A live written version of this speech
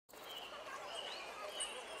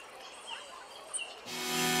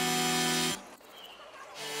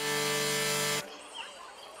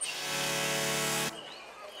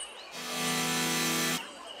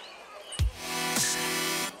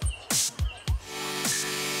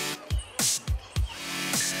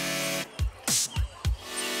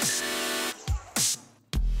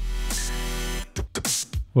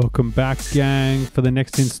Welcome back, gang, for the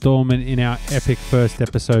next installment in our epic first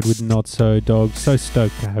episode with NotSoDog. So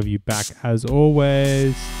stoked to have you back as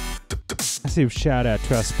always. Massive shout out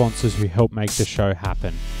to our sponsors who help make the show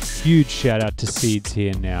happen. Huge shout out to Seeds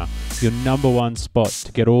Here Now, your number one spot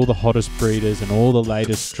to get all the hottest breeders and all the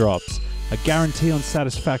latest drops. A guarantee on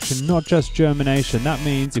satisfaction, not just germination. That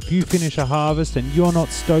means if you finish a harvest and you're not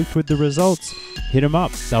stoked with the results, hit them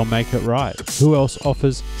up. They'll make it right. Who else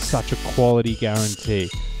offers such a quality guarantee?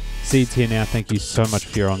 Seeds Here Now, thank you so much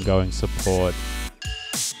for your ongoing support.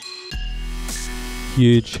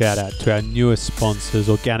 Huge shout out to our newest sponsors,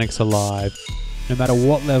 Organics Alive. No matter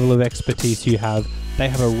what level of expertise you have, they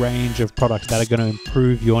have a range of products that are going to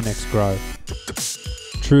improve your next grow.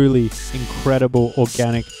 Truly incredible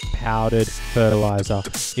organic powdered fertilizer.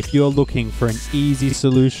 If you're looking for an easy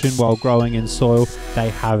solution while growing in soil,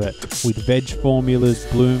 they have it. With veg formulas,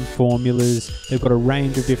 bloom formulas, they've got a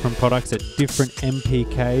range of different products at different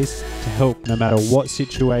MPKs to help no matter what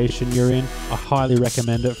situation you're in. I highly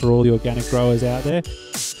recommend it for all the organic growers out there.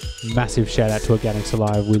 Massive shout out to Organics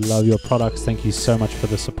Alive. We love your products. Thank you so much for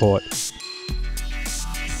the support.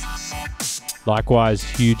 Likewise,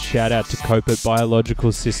 huge shout out to Copit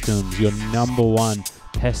Biological Systems, your number one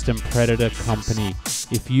pest and predator company.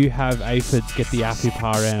 If you have aphids, get the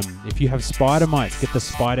Apipar M. If you have spider mites, get the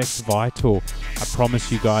Spidex Vital. I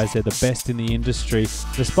promise you guys, they're the best in the industry.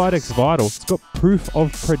 The Spidex Vital, it's got proof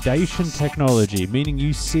of predation technology, meaning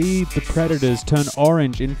you see the predators turn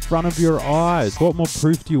orange in front of your eyes. What more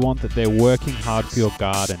proof do you want that they're working hard for your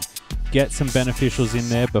garden? Get some beneficials in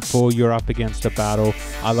there before you're up against a battle.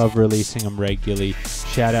 I love releasing them regularly.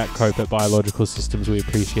 Shout out Copit Biological Systems. We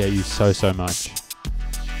appreciate you so, so much.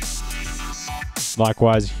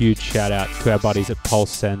 Likewise, huge shout out to our buddies at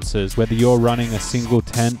Pulse Sensors. Whether you're running a single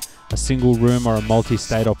tent, a single room, or a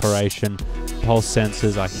multi-state operation, Pulse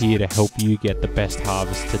Sensors are here to help you get the best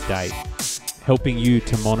harvest to date. Helping you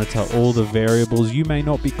to monitor all the variables you may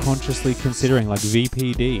not be consciously considering, like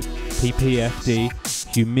VPD, PPFD,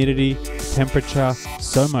 humidity, temperature,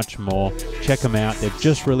 so much more. Check them out. They've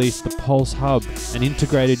just released the Pulse Hub, an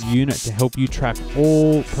integrated unit to help you track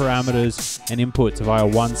all parameters and inputs via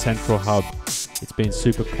one central hub. It's been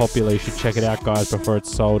super popular. You should check it out, guys, before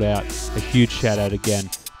it's sold out. A huge shout out again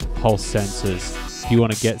to Pulse Sensors. If you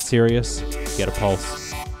want to get serious, get a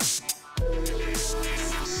Pulse.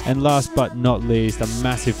 And last but not least, a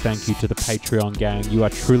massive thank you to the Patreon gang. You are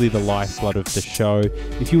truly the lifeblood of the show.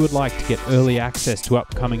 If you would like to get early access to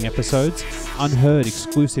upcoming episodes, unheard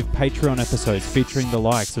exclusive Patreon episodes featuring the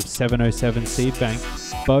likes of 707 Seedbank,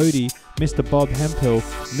 Bodie, Mr. Bob Hemphill,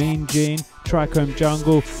 Mean Gene, Trichome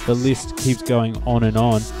Jungle, the list keeps going on and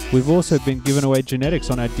on. We've also been giving away genetics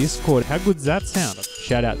on our Discord. How good's that sound?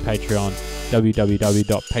 Shout out Patreon,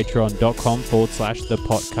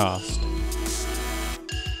 www.patreon.com/thepodcast.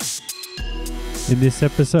 In this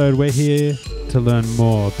episode, we're here to learn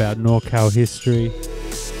more about NorCal history,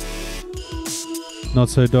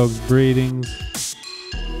 NotSoDog's breedings,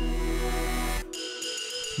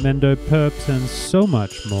 Mendo Perps, and so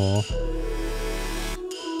much more.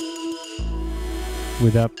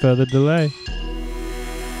 Without further delay,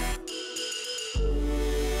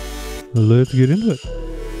 let's get into it.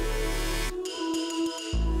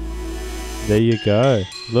 There you go.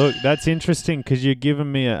 Look, that's interesting because you're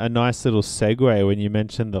giving me a nice little segue when you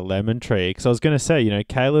mentioned the lemon tree. Because I was going to say,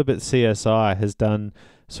 Caleb at CSI has done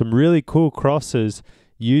some really cool crosses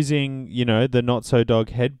using, the NotSoDog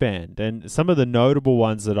headband. And some of the notable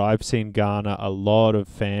ones that I've seen garner a lot of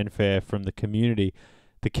fanfare from the community,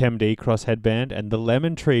 the ChemD cross headband and the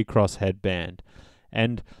lemon tree cross headband.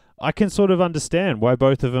 And I can sort of understand why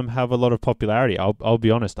both of them have a lot of popularity. I'll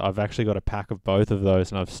be honest, I've actually got a pack of both of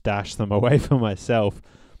those and I've stashed them away for myself.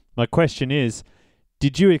 My question is,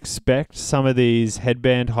 did you expect some of these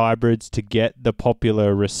headband hybrids to get the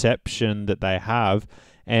popular reception that they have?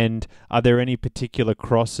 And are there any particular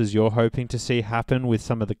crosses you're hoping to see happen with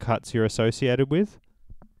some of the cuts you're associated with?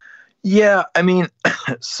 Yeah, I mean,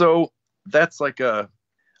 so that's like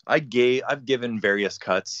I've given various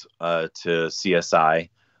cuts to CSI.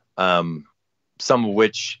 Some of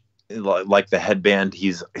which, like the headband,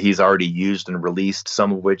 he's already used and released.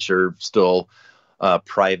 Some of which are still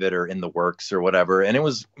private or in the works or whatever. And it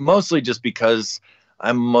was mostly just because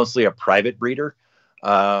I'm mostly a private breeder.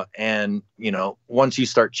 And once you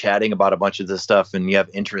start chatting about a bunch of this stuff and you have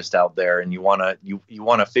interest out there and you want to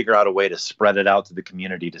figure out a way to spread it out to the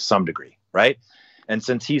community to some degree, right? And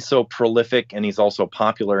since he's so prolific and he's also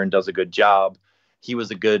popular and does a good job, he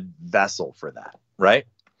was a good vessel for that, right?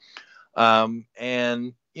 And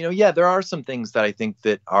there are some things that I think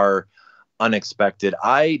that are unexpected.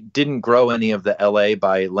 I didn't grow any of the LA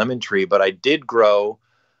by Lemon Tree, but I did grow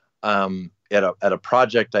At a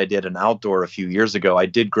project I did an outdoor a few years ago, I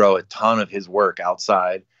did grow a ton of his work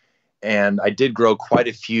outside, and I did grow quite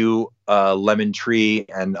a few lemon tree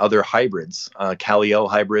and other hybrids, Calio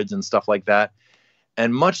hybrids and stuff like that.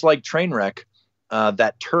 And much like Trainwreck,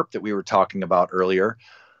 that terp that we were talking about earlier,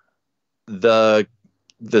 the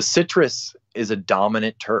citrus is a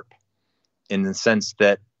dominant terp in the sense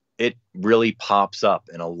that it really pops up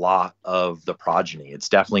in a lot of the progeny. It's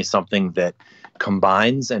definitely something that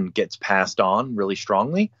combines and gets passed on really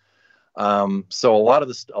strongly. So a lot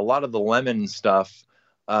of the lemon stuff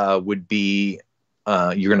would be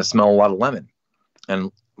you're going to smell a lot of lemon.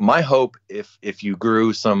 And my hope, if you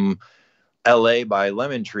grew some LA by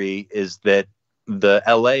lemon tree, is that the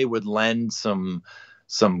LA would lend some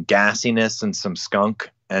gassiness and some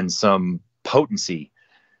skunk and some potency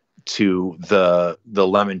to the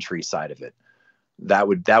lemon tree side of it. That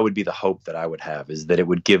would be the hope that I would have, is that it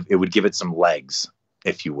would give it some legs,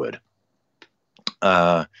 if you would.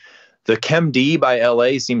 The Chem D by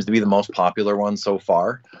LA seems to be the most popular one so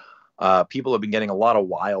far. People have been getting a lot of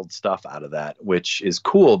wild stuff out of that, which is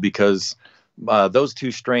cool because those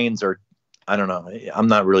two strains are, I don't know, I'm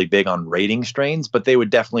not really big on rating strains, but they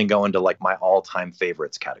would definitely go into like my all-time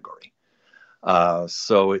favorites category.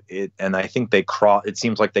 And I think it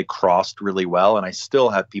seems like they crossed really well, and I still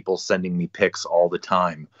have people sending me pics all the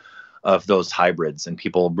time of those hybrids and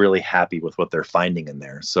people really happy with what they're finding in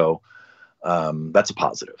there. So that's a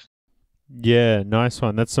positive. Yeah, nice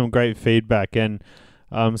one. That's some great feedback. And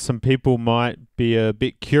some people might be a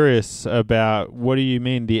bit curious about, what do you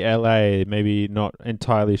mean the LA? Maybe not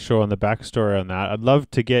entirely sure on the backstory on that. I'd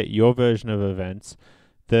love to get your version of events.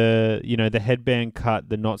 The headband cut,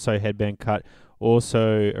 the not so headband cut,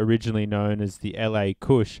 also originally known as the LA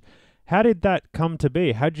Kush. How did that come to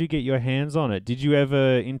be? How did you get your hands on it? Did you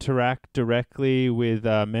ever interact directly with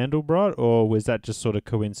Mandelbrot, or was that just sort of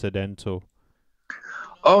coincidental?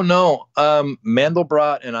 Oh no,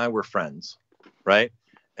 Mandelbrot and I were friends, right?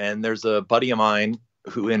 And there's a buddy of mine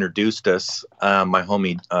who introduced us, my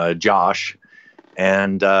homie Josh,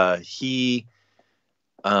 and he,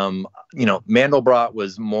 Mandelbrot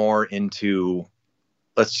was more into,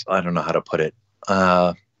 I don't know how to put it.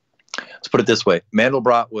 Let's put it this way: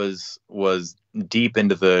 Mandelbrot was deep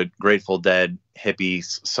into the Grateful Dead hippie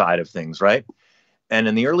side of things, right? And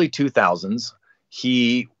in the early 2000s,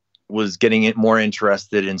 he was getting more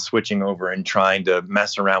interested in switching over and trying to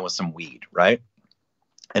mess around with some weed, right?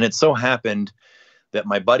 And it so happened that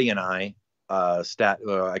my buddy and I,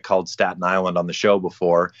 I called Staten Island on the show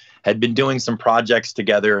before, had been doing some projects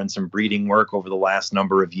together and some breeding work over the last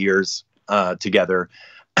number of years together.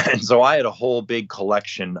 And so I had a whole big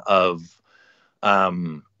collection of,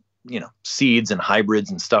 seeds and hybrids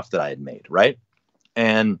and stuff that I had made, right?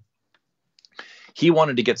 And he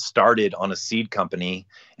wanted to get started on a seed company,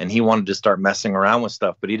 and he wanted to start messing around with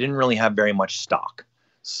stuff, but he didn't really have very much stock.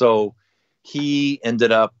 So he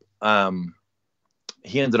ended up getting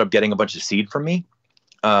a bunch of seed from me,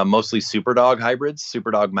 mostly SuperDog hybrids,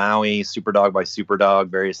 SuperDog Maui, SuperDog by SuperDog,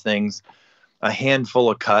 various things, a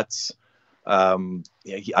handful of cuts.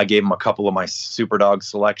 I gave him a couple of my SuperDog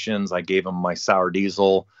selections. I gave him my Sour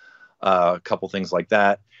Diesel, a couple things like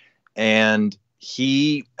that. And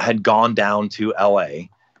he had gone down to LA,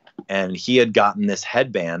 and he had gotten this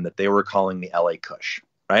headband that they were calling the LA Kush,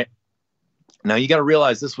 right? Now you got to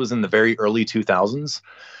realize this was in the very early 2000s.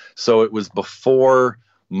 So it was before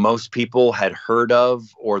most people had heard of,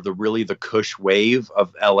 or the Kush wave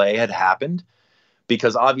of LA had happened,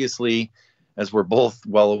 because obviously, as we're both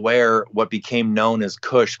well aware, what became known as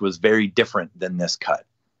Kush was very different than this cut,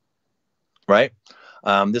 right?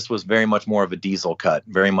 This was very much more of a diesel cut,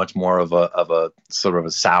 very much more of a sort of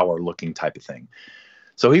a sour looking type of thing.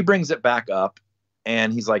 So he brings it back up,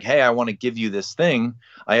 and he's like, hey, I want to give you this thing.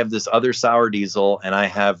 I have this other Sour Diesel, and I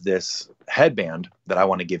have this headband that I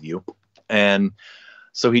want to give you. And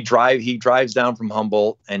so he drives down from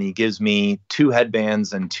Humboldt, and he gives me 2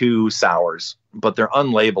 headbands and 2 sours, but they're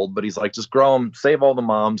unlabeled. But he's like, just grow them, save all the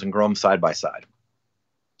moms, and grow them side by side.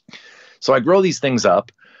 So I grow these things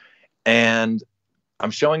up, and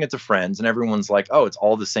I'm showing it to friends, and everyone's like, oh, it's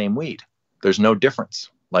all the same weed. There's no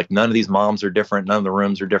difference. Like, none of these moms are different. None of the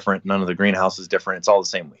rooms are different. None of the greenhouse is different. It's all the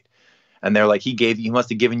same weed. And they're like, he must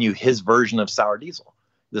have given you his version of Sour Diesel.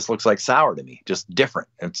 This looks like sour to me, just different.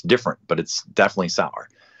 It's different, but it's definitely sour.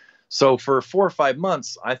 So for 4 or 5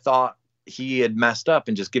 months, I thought he had messed up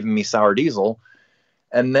and just given me Sour Diesel.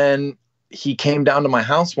 And then he came down to my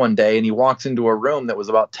house one day, and he walks into a room that was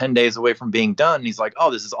about 10 days away from being done. And he's like,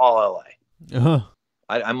 oh, this is all LA. Uh-huh.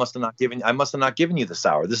 I must have not given you the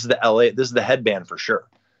sour. This is the LA. This is the headband for sure.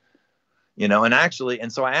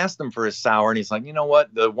 And so I asked him for his sour, and he's like, you know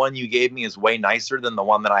what? The one you gave me is way nicer than the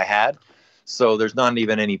one that I had. So there's not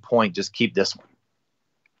even any point. Just keep this one.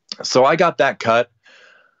 So I got that cut.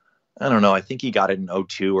 I don't know. I think he got it in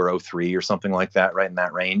 02 or 03 or something like that, right in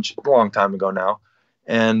that range. A long time ago now.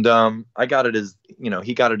 And I got it as,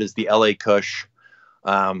 he got it as the LA Kush,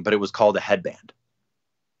 but it was called a Headband.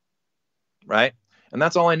 Right? And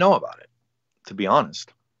that's all I know about it, to be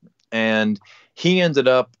honest. And he ended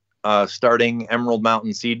up starting Emerald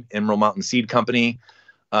Mountain Seed Company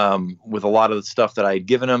with a lot of the stuff that I had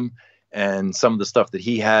given him and some of the stuff that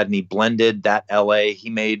he had, and he blended that LA. He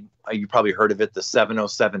made, you probably heard of it, the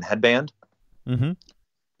 707 Headband. Mm-hmm.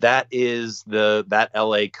 That is that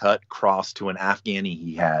LA cut crossed to an Afghani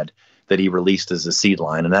he had that he released as a seed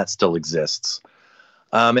line, and that still exists.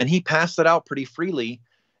 And he passed it out pretty freely,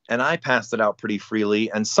 and I passed it out pretty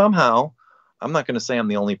freely. And somehow, I'm not going to say I'm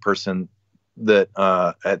the only person that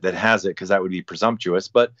has it, because that would be presumptuous,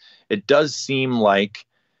 but it does seem like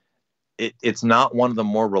it's not one of the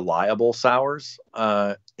more reliable sours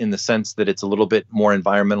in the sense that it's a little bit more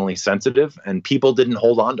environmentally sensitive, and people didn't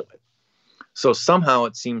hold on to it. So somehow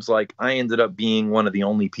it seems like I ended up being one of the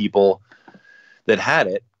only people that had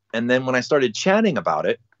it. And then when I started chatting about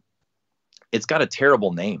it, it's got a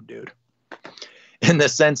terrible name, dude, in the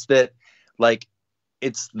sense that, like,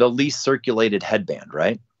 it's the least circulated headband,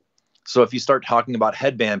 right? So if you start talking about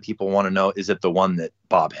Headband, people want to know, is it the one that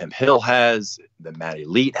Bob Hemphill has, that Matt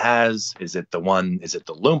Elite has? Is it the Loompa?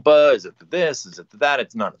 Is it the this? Is it the that?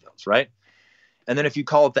 It's none of those, right? And then if you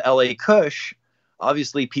call it the LA Kush,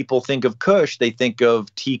 obviously people think of Kush, they think of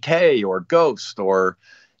TK or Ghost or,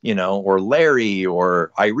 or Larry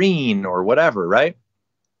or Irene or whatever, right?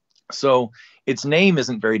 So its name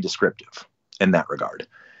isn't very descriptive in that regard.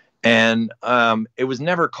 And it was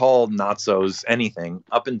never called NotSo's anything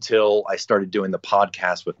up until I started doing the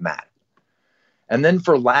podcast with Matt. And then,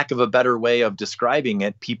 for lack of a better way of describing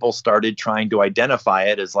it, people started trying to identify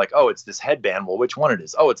it as like, oh, it's this headband. Well, which one it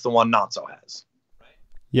is? Oh, it's the one NotSo has.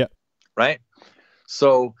 Yeah. Right.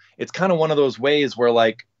 So it's kind of one of those ways where,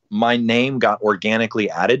 like, my name got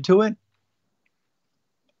organically added to it,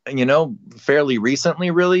 fairly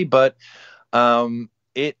recently, really. But I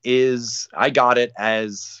got it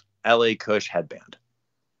as LA Kush Headband.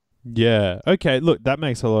 Yeah. Okay. Look, that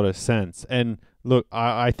makes a lot of sense. And look,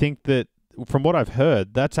 I think that from what I've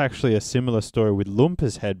heard, that's actually a similar story with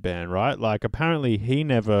Loompa's Headband, right? Like, apparently he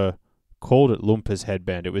never called it Loompa's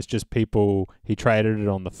Headband. It was just he traded it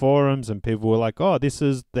on the forums, and people were like, oh, this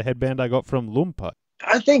is the headband I got from Loompa.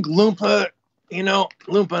 I think Loompa,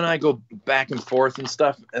 Loompa and I go back and forth and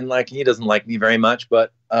stuff, and, like, he doesn't like me very much,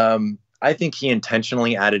 but I think he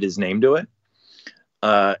intentionally added his name to it.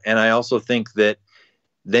 And I also think that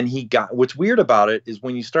then what's weird about it is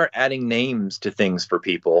when you start adding names to things for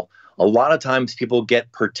people, a lot of times people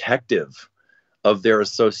get protective of their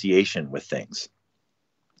association with things,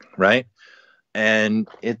 right? And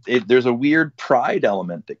there's a weird pride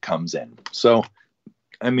element that comes in. So,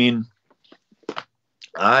 I mean,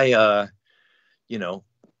 and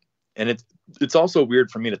it's also weird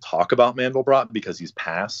for me to talk about Mandelbrot because he's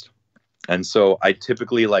passed. And so I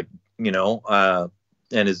typically, like,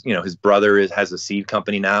 and his brother has a seed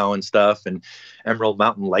company now and stuff, and Emerald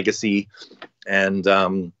Mountain Legacy, and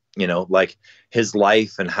like, his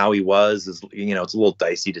life and how he was is, it's a little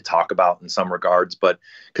dicey to talk about in some regards, but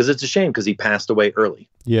because it's a shame, because he passed away early,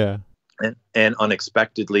 yeah, and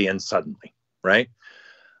unexpectedly and suddenly, right?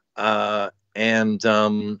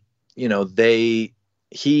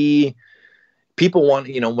 People want,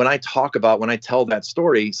 when I tell that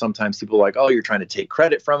story, sometimes people are like, oh, you're trying to take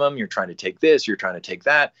credit from him. You're trying to take this, you're trying to take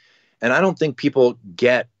that. And I don't think people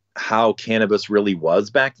get how cannabis really was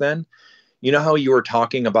back then. You know how you were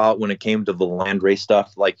talking about when it came to the landrace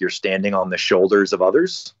stuff, like you're standing on the shoulders of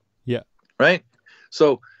others? Yeah. Right.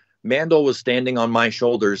 So Mandel was standing on my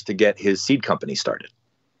shoulders to get his seed company started.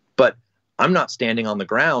 But I'm not standing on the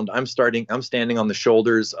ground. I'm standing on the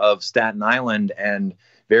shoulders of Staten Island and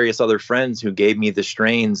various other friends who gave me the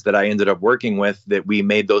strains that I ended up working with, that we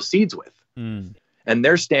made those seeds with. Mm. And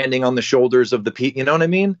they're standing on the shoulders of the people, you know what I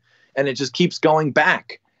mean? And it just keeps going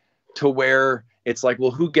back to where it's like,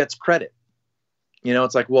 well, who gets credit?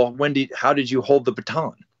 It's like, well, how did you hold the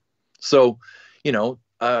baton? So,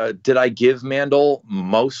 did I give Mandel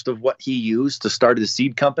most of what he used to start the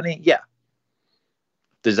seed company? Yeah.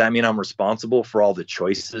 Does that mean I'm responsible for all the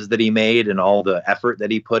choices that he made and all the effort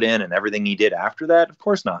that he put in and everything he did after that? Of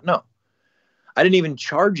course not. No. I didn't even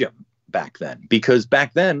charge him back then, because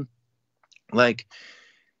back then, like,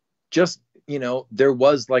 just, there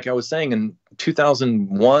was, like I was saying, and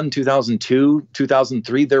 2001, 2002,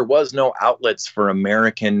 2003, there was no outlets for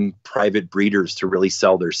American private breeders to really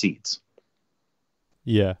sell their seeds.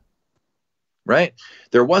 Yeah. Right?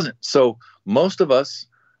 There wasn't. So most of us,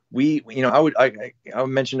 I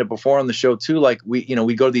mentioned it before on the show too. Like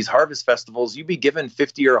we go to these harvest festivals, you'd be giving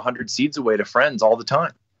 50 or 100 seeds away to friends all the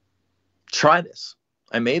time. Try this.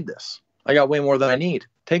 I made this. I got way more than I need.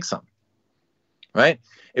 Take some. Right?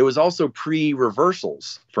 It was also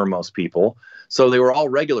pre-reversals for most people. So they were all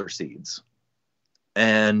regular seeds.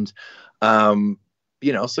 And,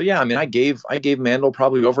 so yeah, I mean, I gave Mandel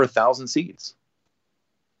probably over 1,000 seeds.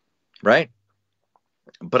 Right?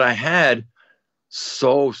 But I had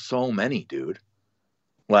so many, dude.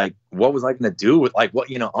 Like, what was I going to do with, like, what,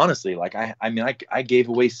 honestly, like, I gave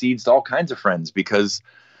away seeds to all kinds of friends because,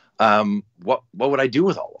 what would I do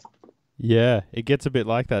with all of them? Yeah. It gets a bit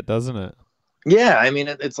like that, doesn't it? Yeah. I mean,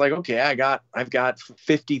 it's like, okay, I've got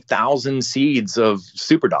 50,000 seeds of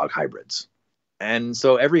SuperDog hybrids. And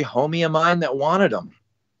so every homie of mine that wanted them,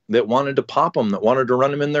 that wanted to pop them, that wanted to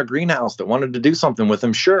run them in their greenhouse, that wanted to do something with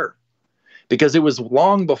them, sure. Because it was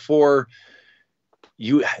long before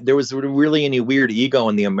there was really any weird ego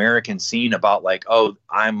in the American scene about like, oh,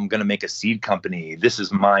 I'm going to make a seed company. This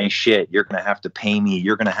is my shit. You're going to have to pay me.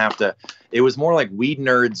 You're going to have to. It was more like weed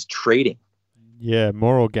nerds trading. Yeah,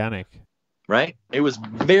 more organic. Right? It was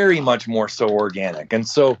very much more so organic. And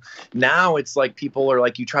so now it's like people are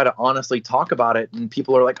like, you try to honestly talk about it and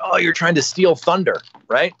people are like, oh, you're trying to steal thunder.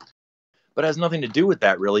 Right? But it has nothing to do with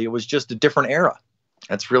that, really. It was just a different era.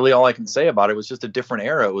 That's really all I can say about it. It was just a different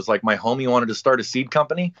era. It was like my homie wanted to start a seed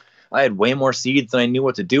company. I had way more seeds than I knew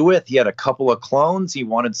what to do with. He had a couple of clones. He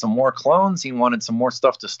wanted some more clones. He wanted some more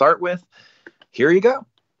stuff to start with. Here you go.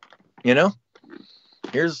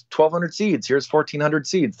 Here's 1,200 seeds. Here's 1,400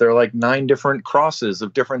 seeds. They're like 9 different crosses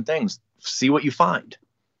of different things. See what you find.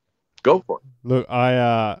 Go for it. Look,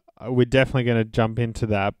 we're definitely going to jump into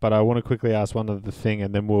that, but I want to quickly ask one other thing,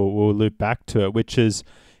 and then we'll loop back to it, which is,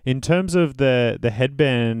 in terms of the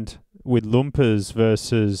headband with Loompas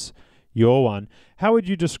versus your one, how would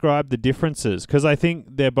you describe the differences? Because I think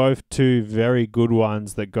they're both two very good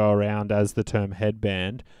ones that go around as the term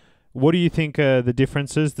headband. What do you think are the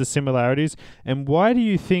differences, the similarities, and why do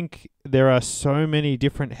you think there are so many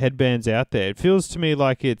different headbands out there? It feels to me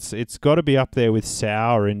like it's got to be up there with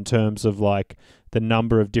Sour in terms of like the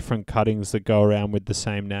number of different cuttings that go around with the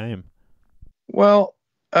same name. Well,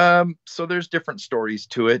 so there's different stories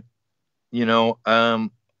to it.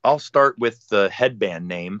 I'll start with the headband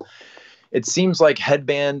name. It seems like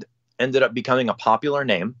headband ended up becoming a popular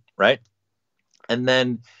name, right? And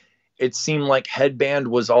then it seemed like headband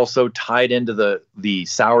was also tied into the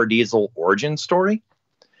Sour Diesel origin story.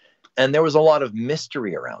 And there was a lot of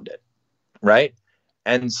mystery around it, right?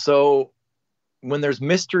 And so when there's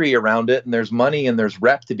mystery around it and there's money and there's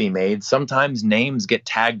rep to be made, sometimes names get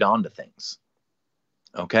tagged onto things.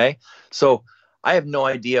 Okay. So I have no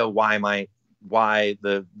idea why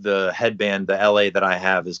the headband, the LA that I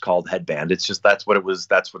have is called Headband. It's just, that's what it was.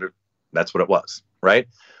 That's what it was. Right.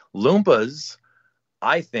 Loompas,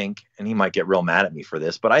 I think, and he might get real mad at me for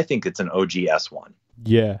this, but I think it's an OG S1.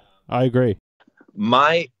 Yeah, I agree.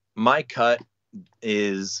 My cut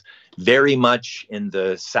is very much in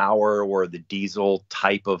the Sour or the Diesel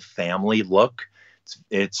type of family look.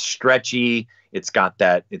 It's stretchy. It's got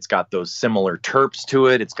those similar terps to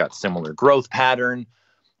it. It's got similar growth pattern.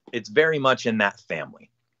 It's very much in that family,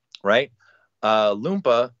 right?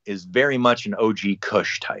 Loompa is very much an OG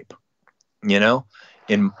Kush type, in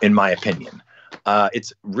my opinion.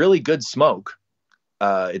 It's really good smoke.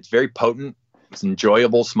 It's very potent. It's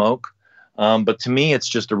enjoyable smoke. But to me, it's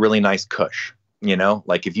just a really nice Kush.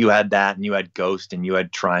 Like if you had that and you had Ghost and you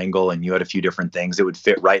had Triangle and you had a few different things, it would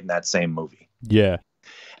fit right in that same movie. Yeah.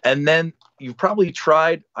 And then you've probably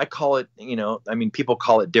tried, I call it, people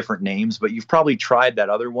call it different names, but you've probably tried that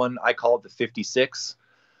other one. I call it the 56.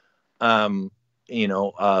 Matt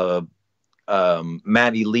Elite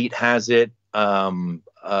has it.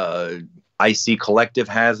 IC Collective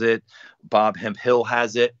has it. Bob Hemp Hill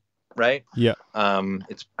has it. Right. Yeah. I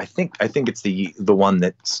think it's the one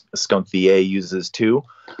that Skunk VA uses too.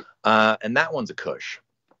 And that one's a Kush.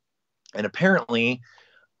 And apparently,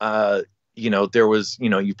 there was,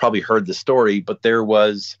 you probably heard the story, but there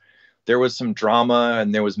was some drama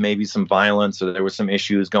and there was maybe some violence or there was some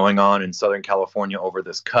issues going on in Southern California over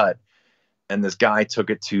this cut. And this guy took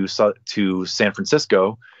it to San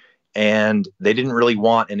Francisco and they didn't really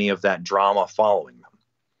want any of that drama following them.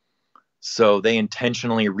 So they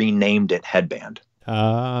intentionally renamed it Headband.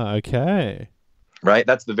 Ah, okay. Right?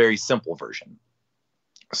 That's the very simple version.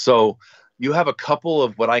 So you have a couple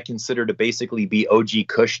of what I consider to basically be OG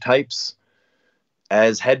Kush types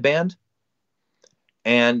as Headband.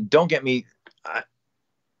 And don't get me,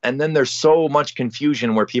 and then there's so much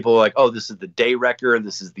confusion where people are like, oh, this is the day wrecker,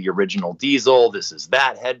 this is the original diesel, this is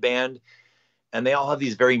that Headband. And they all have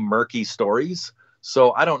these very murky stories.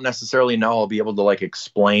 So I don't necessarily know I'll be able to like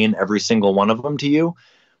explain every single one of them to you.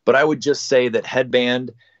 But I would just say that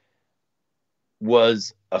Headband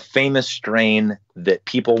was a famous strain that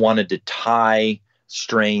people wanted to tie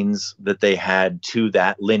strains that they had to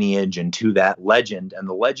that lineage and to that legend. And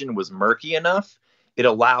the legend was murky enough. It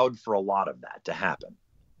allowed for a lot of that to happen.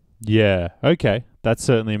 Yeah. Okay. That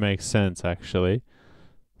certainly makes sense, actually.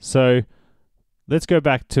 So let's go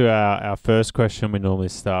back to our first question we normally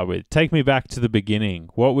start with. Take me back to the beginning.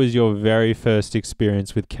 What was your very first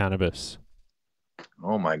experience with cannabis?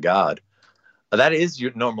 Oh my God. That is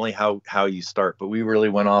normally how you start, but we really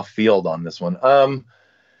went off field on this one.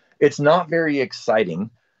 It's not very exciting.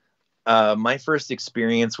 My first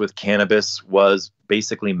experience with cannabis was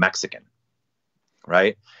basically Mexican,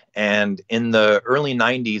 right? And in the early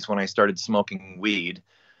 90s, when I started smoking weed,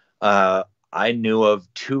 I knew of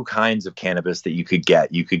two kinds of cannabis that you could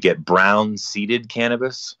get. You could get brown seeded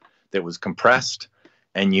cannabis that was compressed,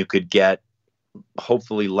 and you could get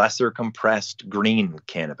hopefully lesser compressed green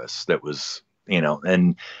cannabis that was,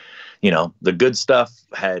 and the good stuff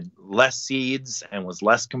had less seeds and was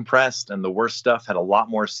less compressed, and the worst stuff had a lot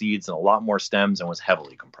more seeds and a lot more stems and was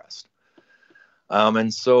heavily compressed.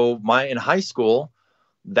 And so in high school,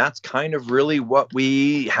 that's kind of really what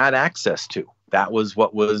we had access to. That was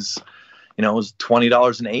what was, it was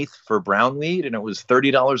 $20 an eighth for brown weed, and it was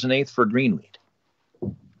 $30 an eighth for green weed.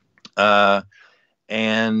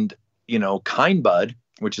 And kind bud,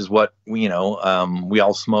 which is what we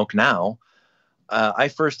all smoke now. I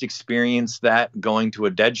first experienced that going to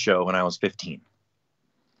a Dead show when I was 15.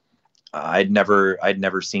 I'd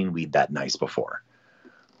never seen weed that nice before.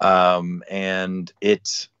 And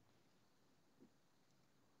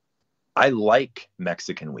I like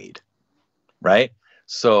Mexican weed, right?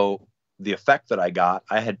 So the effect that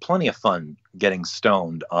I had plenty of fun getting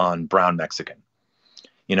stoned on brown Mexican.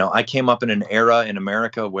 I came up in an era in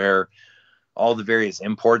America where all the various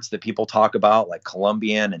imports that people talk about, like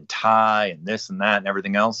Colombian and Thai and this and that and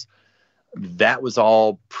everything else, that was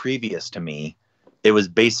all previous to me. It was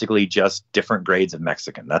basically just different grades of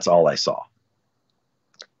Mexican. That's all I saw.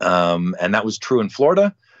 And that was true in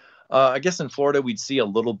Florida. I guess in Florida, we'd see a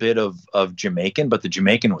little bit of Jamaican, but the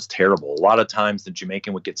Jamaican was terrible. A lot of times the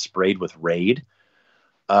Jamaican would get sprayed with Raid,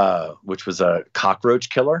 which was a cockroach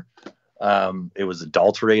killer. It was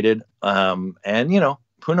adulterated. And,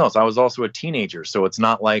 who knows? I was also a teenager, so it's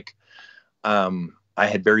not like I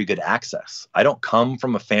had very good access. I don't come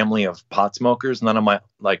from a family of pot smokers. None of my,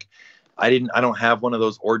 I don't have one of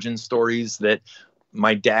those origin stories that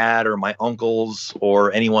my dad or my uncles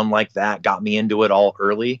or anyone like that got me into it all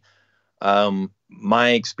early. My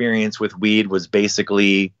experience with weed was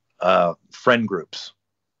basically friend groups,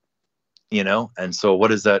 and so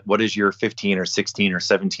what does your 15 or 16 or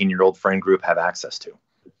 17-year-old friend group have access to?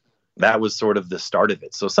 That was sort of the start of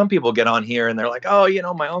it. So some people get on here and they're like, oh,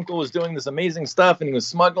 my uncle was doing this amazing stuff and he was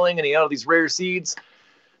smuggling and he had all these rare seeds.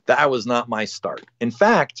 That was not my start. In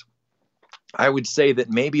fact, I would say that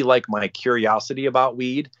maybe like my curiosity about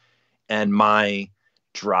weed and my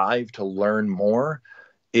drive to learn more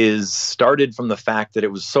is started from the fact that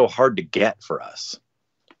it was so hard to get for us.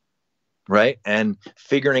 Right. And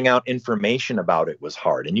figuring out information about it was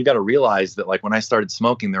hard. And you got to realize that when I started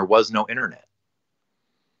smoking, there was no internet.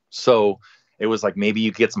 So it was like, maybe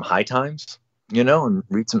you could get some High Times, and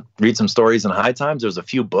read some stories in High Times. There's a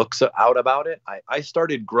few books out about it. I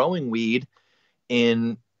started growing weed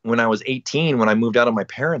when I was 18, when I moved out of my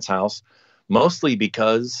parents' house, mostly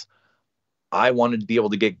because I wanted to be able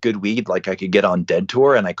to get good weed like I could get on Dead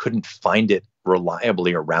Tour, and I couldn't find it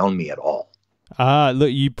reliably around me at all.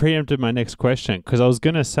 Look, you preempted my next question, because I was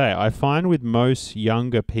going to say, I find with most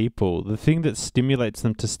younger people, the thing that stimulates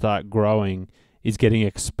them to start growing is getting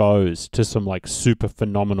exposed to some super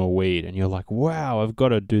phenomenal weed. And you're like, wow, I've got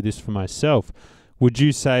to do this for myself. Would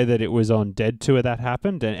you say that it was on Dead Tour that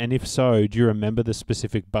happened? And if so, do you remember the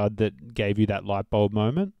specific bud that gave you that light bulb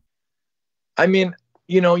moment? I mean,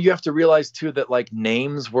 you have to realize too that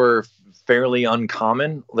names were fairly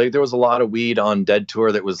uncommon. There was a lot of weed on Dead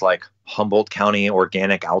Tour that was Humboldt County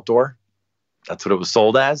Organic Outdoor. That's what it was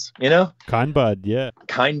sold as, Kind bud, yeah.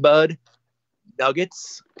 Kind bud.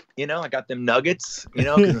 Nuggets, I got them nuggets,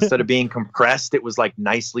 because instead of being compressed, it was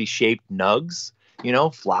nicely shaped nugs,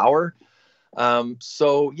 flour.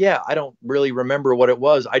 So yeah, I don't really remember what it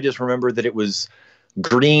was. I just remember that it was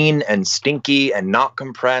green and stinky and not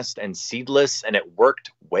compressed and seedless, and it worked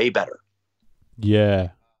way better. Yeah.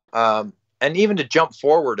 And even to jump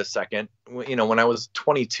forward a second, when I was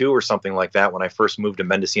 22 or something like that, when I first moved to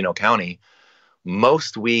Mendocino County,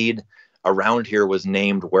 most weed around here was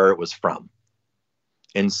named where it was from.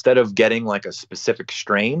 Instead of getting like a specific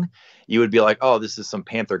strain, you would be like, oh, this is some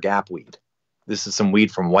Panther Gap weed. This is some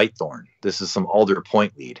weed from Whitethorn. This is some Alder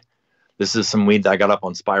Point weed. This is some weed that I got up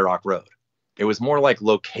on Spy Rock Road. It was more like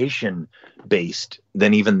location based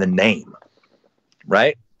than even the name,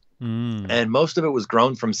 right? And most of it was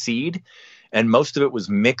grown from seed, and most of it was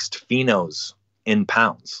mixed phenos in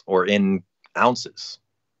pounds or in ounces,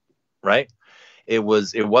 right? It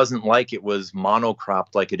wasn't like it was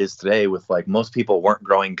monocropped like it is today with like most people weren't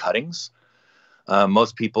growing cuttings.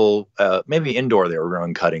 Most people, maybe indoor they were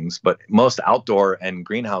growing cuttings, but most outdoor and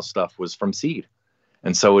greenhouse stuff was from seed.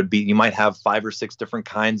 And so you might have 5 or 6 different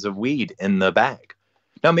kinds of weed in the bag.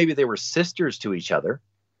 Now, maybe they were sisters to each other.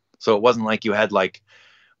 So it wasn't like you had like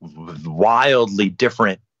wildly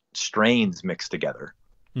different strains mixed together,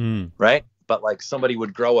 right? But like somebody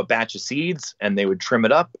would grow a batch of seeds and they would trim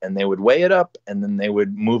it up and they would weigh it up and then they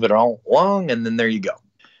would move it all along and then there you go.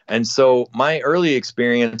 And so my early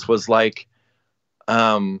experience was like,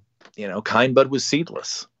 Kind Bud was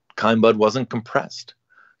seedless. Kind Bud wasn't compressed.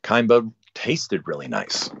 Kind Bud tasted really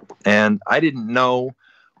nice. And I didn't know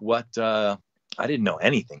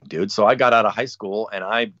anything, dude. So I got out of high school and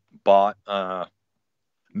I bought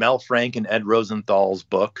Mel Frank and Ed Rosenthal's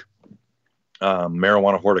book,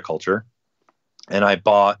 Marijuana Horticulture. And I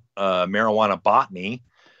bought Marijuana Botany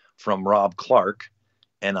from Rob Clark.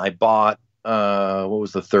 And I bought, what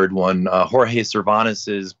was the third one? Jorge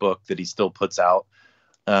Cervantes' book that he still puts out,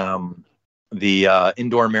 the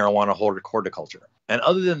Indoor Marijuana Horticulture. And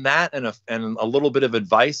other than that, and a little bit of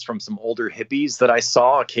advice from some older hippies that I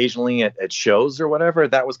saw occasionally at shows or whatever,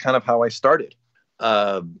 that was kind of how I started.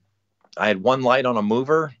 I had one light on a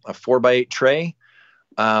mover, a 4x8 tray.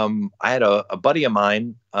 I had a buddy of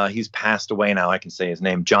mine. He's passed away now. I can say his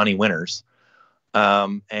name, Johnny Winters.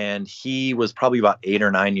 And he was probably about 8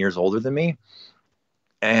 or 9 years older than me.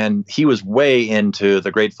 And he was way into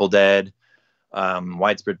the Grateful Dead,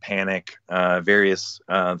 Widespread Panic, various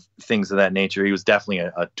things of that nature. He was definitely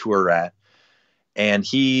a tour rat. And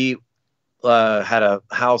he had a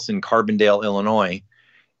house in Carbondale, Illinois.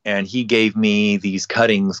 And he gave me these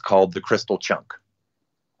cuttings called the Crystal Chunk.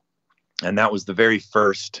 And that was the very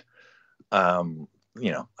first, I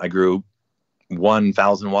grew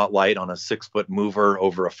 1,000 watt light on a 6-foot mover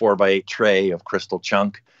over a 4x8 tray of Crystal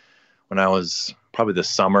Chunk when I was probably the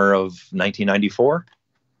summer of 1994.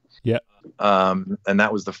 Yeah. And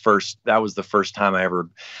that was the first time the first time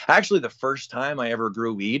I ever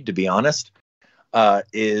grew weed, to be honest,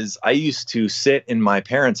 is I used to sit in my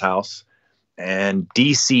parents' house and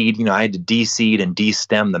de-seed. I had to de-seed and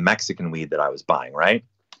de-stem the Mexican weed that I was buying, right?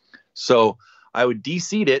 So I would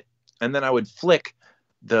de-seed it and then I would flick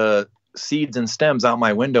the seeds and stems out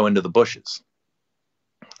my window into the bushes.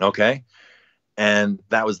 Okay. And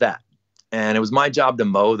that was that. And it was my job to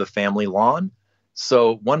mow the family lawn.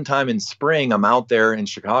 So one time in spring, I'm out there in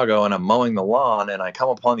Chicago and I'm mowing the lawn and I come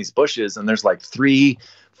upon these bushes and there's like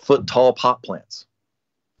 3-foot tall pot plants.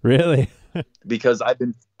 Really? Because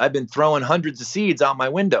I've been throwing hundreds of seeds out my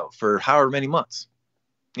window for however many months,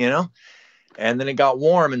 and then it got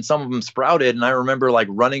warm and some of them sprouted. And I remember like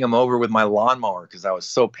running them over with my lawnmower because I was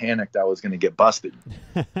so panicked I was going to get busted.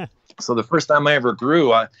 So the first time I ever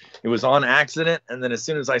grew, it was on accident. And then as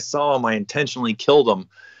soon as I saw them, I intentionally killed them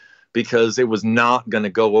because it was not going to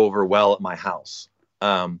go over well at my house.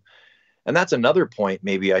 And that's another point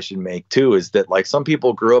maybe I should make too, is that like some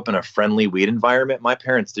people grew up in a friendly weed environment. My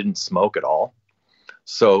parents didn't smoke at all.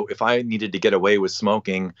 So if I needed to get away with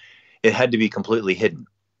smoking, it had to be completely hidden.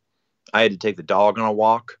 I had to take the dog on a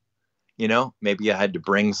walk, maybe I had to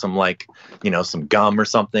bring some some gum or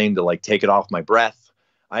something to like take it off my breath.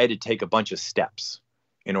 I had to take a bunch of steps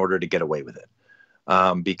in order to get away with it.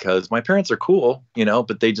 Because my parents are cool,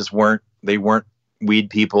 but they weren't weed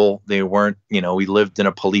people. They weren't, we lived in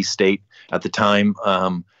a police state at the time.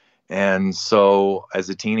 And so as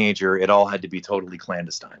a teenager, it all had to be totally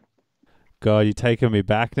clandestine. God, you're taking me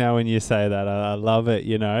back now when you say that. I love it,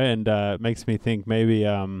 and it makes me think maybe,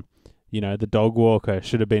 the dog walker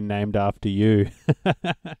should have been named after you.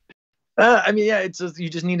 It's just, you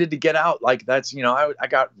just needed to get out. Like that's, I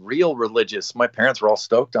got real religious. My parents were all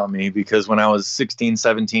stoked on me because when I was 16,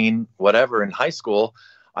 17, whatever, in high school,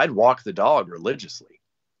 I'd walk the dog religiously.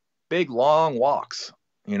 Big, long walks.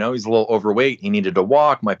 He's a little overweight. He needed to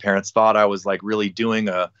walk. My parents thought I was like really doing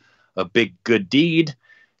a big, good deed.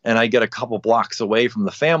 And I'd get a couple blocks away from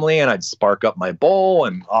the family and I'd spark up my bowl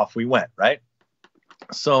and off we went. Right.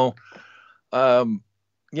 So,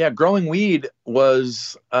 growing weed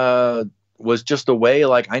was was just a way,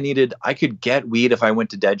 like I could get weed if I went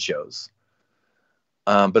to dead shows.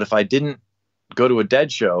 But if I didn't go to a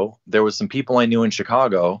dead show, there was some people I knew in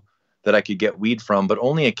Chicago that I could get weed from, but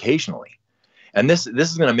only occasionally. And this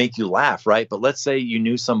is going to make you laugh, right? But let's say you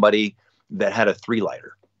knew somebody that had a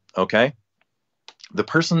 3-lighter, okay? The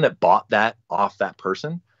person that bought that off that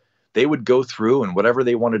person, they would go through and whatever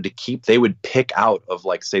they wanted to keep, they would pick out of,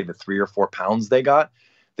 like, say, the 3 or 4 pounds they got,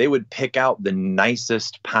 they would pick out the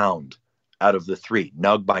nicest pound out of the 3,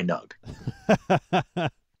 nug by nug.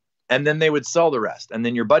 And then they would sell the rest. And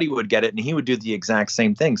then your buddy would get it and he would do the exact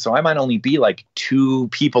same thing. So I might only be like 2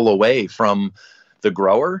 people away from the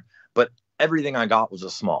grower, but everything I got was a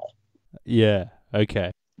small. Yeah.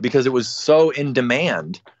 Okay. Because it was so in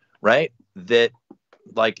demand, right? That,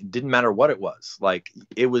 like, it didn't matter what it was. Like,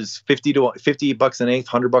 it was $50 an eighth,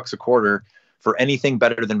 $100 a quarter for anything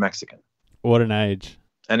better than Mexican. What an age.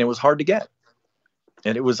 And it was hard to get.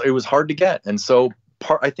 And it was hard to get. And so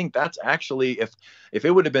I think that's actually, if it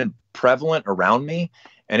would have been prevalent around me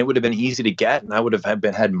and it would have been easy to get, and I would have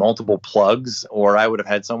had multiple plugs, or I would have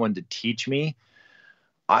had someone to teach me.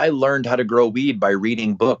 I learned how to grow weed by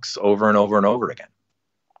reading books over and over and over again.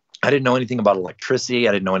 I didn't know anything about electricity.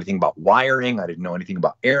 I didn't know anything about wiring. I didn't know anything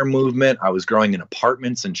about air movement. I was growing in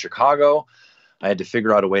apartments in Chicago. I had to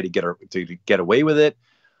figure out a way to get away with it.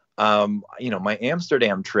 My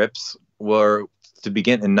Amsterdam trips were, to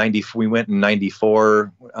begin in 90, we went in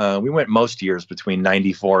 94. We went most years between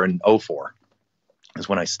 94 and 04 is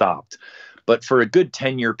when I stopped. But for a good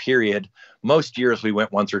 10-year period, most years we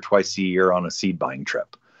went once or twice a year on a seed buying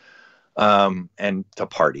trip, and to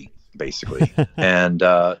party, basically. And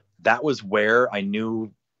that was where I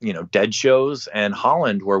knew, dead shows and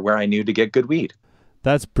Holland were where I knew to get good weed.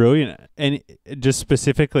 That's brilliant. And just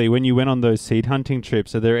specifically, when you went on those seed hunting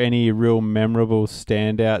trips, are there any real memorable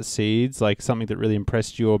standout seeds, like something that really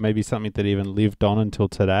impressed you, or maybe something that even lived on until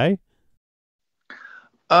today?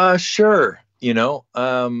 Sure. I don't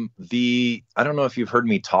know if you've heard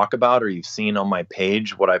me talk about or you've seen on my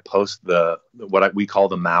page what I post, we call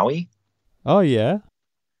the Maui. Oh, yeah.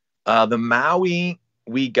 The Maui,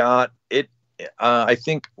 we got it. I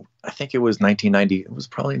think it was 1990. It was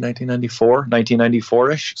probably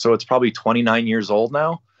 1994-ish. So it's probably 29 years old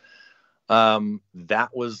now. That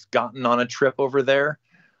was gotten on a trip over there.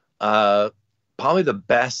 Probably the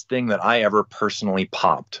best thing that I ever personally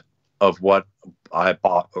popped of what I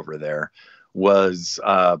bought over there was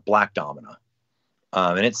Black Domina.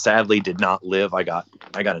 And it sadly did not live. I got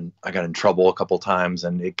in trouble a couple times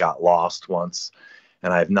and it got lost once,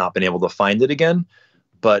 and I have not been able to find it again.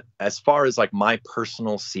 But as far as like my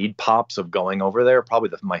personal seed pops of going over there,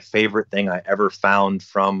 probably my favorite thing I ever found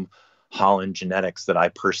from Holland Genetics that I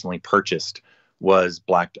personally purchased was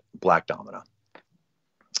Black Domina.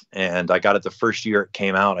 And I got it the first year it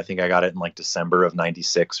came out. I think I got it in like December of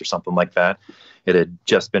 96 or something like that. It had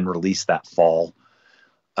just been released that fall.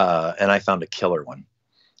 And I found a killer one.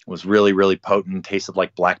 It was really, really potent, tasted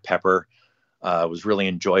like black pepper. It was really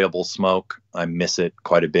enjoyable smoke. I miss it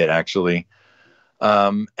quite a bit, actually.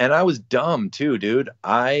 And I was dumb too, dude.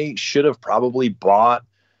 I should have probably bought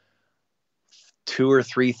 2 or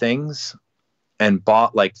 3 things and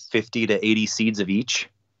bought like 50 to 80 seeds of each,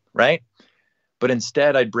 right? But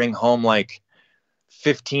instead I'd bring home like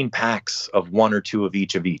 15 packs of 1 or 2 of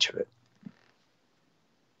each of it.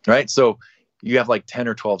 Right? So you have like 10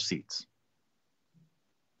 or 12 seeds,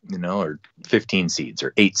 or 15 seeds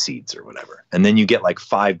or 8 seeds or whatever. And then you get like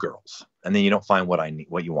 5 girls, and then you don't find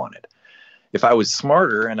what you wanted. If I was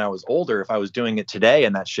smarter and I was older, if I was doing it today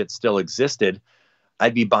and that shit still existed,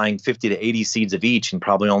 I'd be buying 50 to 80 seeds of each and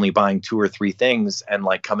probably only buying 2 or 3 things, and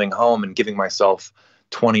like coming home and giving myself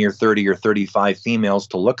 20 or 30 or 35 females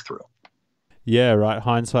to look through. Yeah, right.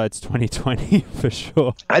 Hindsight's 2020 for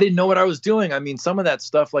sure. I didn't know what I was doing. I mean, some of that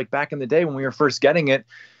stuff, like back in the day when we were first getting it,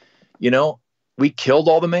 we killed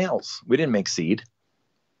all the males. We didn't make seed.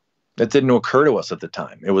 That didn't occur to us at the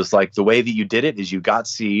time. It was like the way that you did it is you got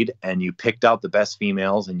seed and you picked out the best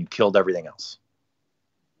females and you killed everything else.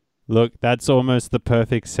 Look, that's almost the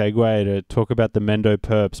perfect segue to talk about the Mendo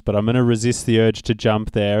Perps, but I'm going to resist the urge to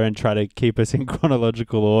jump there and try to keep us in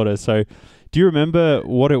chronological order. So do you remember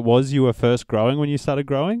what it was you were first growing when you started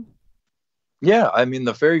growing? Yeah, I mean,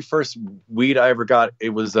 the very first weed I ever got,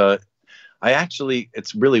 it was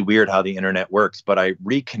it's really weird how the internet works, but I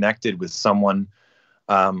reconnected with someone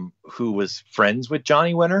who was friends with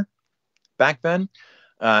Johnny Winter back then,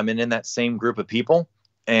 and in that same group of people.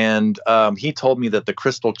 And he told me that the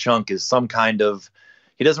crystal chunk is some kind of,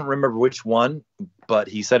 he doesn't remember which one, but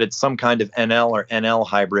he said it's some kind of NL or NL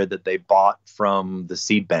hybrid that they bought from the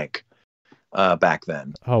seed bank back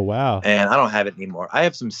then. Oh, wow. And I don't have it anymore. I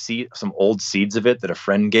have some old seeds of it that a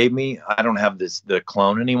friend gave me. I don't have the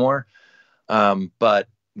clone anymore. But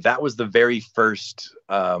that was the very first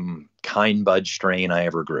kind bud strain I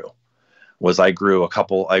ever grew. I grew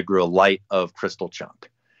a light of Crystal Chunk.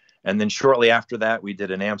 And then shortly after that, we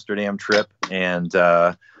did an Amsterdam trip, and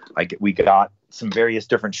we got some various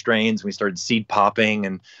different strains. We started seed popping,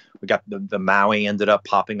 and we got the Maui ended up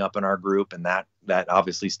popping up in our group, and that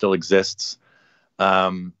obviously still exists.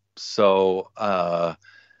 Yeah,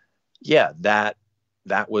 that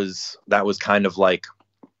was kind of like,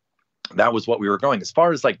 that was what we were going. As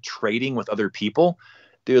far as like trading with other people,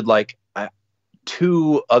 dude, like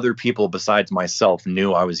two other people besides myself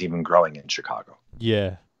knew I was even growing in Chicago.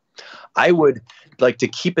 Yeah. I would like to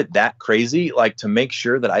keep it that crazy, like to make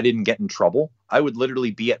sure that I didn't get in trouble. I would literally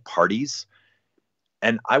be at parties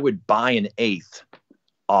and I would buy an eighth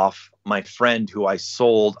off my friend who I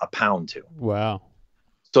sold a pound to. Wow.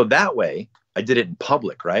 So that way I did it in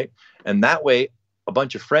public, right? And that way a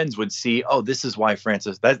bunch of friends would see, oh, this is why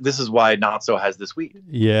this is why Not So has this weed.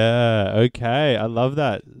 Yeah. Okay. I love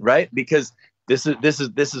that. Right? Because this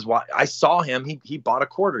is why I saw him. He bought a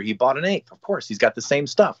quarter. He bought an eighth. Of course, he's got the same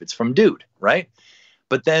stuff. It's from dude, right?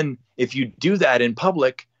 But then if you do that in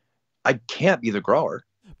public, I can't be the grower.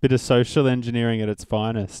 Bit of social engineering at its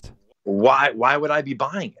finest. Why would I be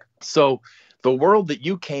buying it? So the world that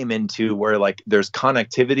you came into, where like there's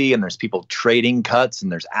connectivity and there's people trading cuts and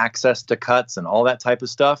there's access to cuts and all that type of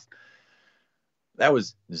stuff, that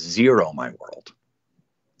was zero my world.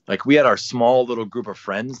 Like we had our small little group of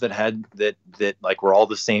friends that had that like were all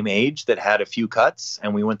the same age, that had a few cuts,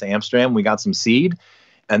 and we went to Amsterdam, we got some seed,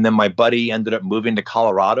 and then my buddy ended up moving to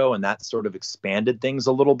Colorado, and that sort of expanded things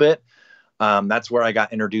a little bit. That's where I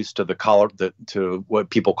got introduced to to what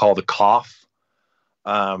people call the cough,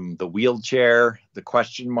 the wheelchair, the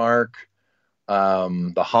question mark,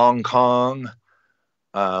 the Hong Kong,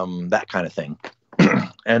 that kind of thing.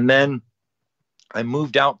 And then I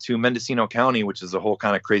moved out to Mendocino County, which is a whole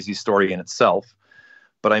kind of crazy story in itself.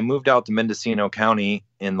 But I moved out to Mendocino County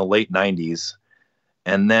in the late 90s.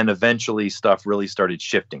 And then eventually stuff really started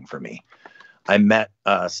shifting for me. I met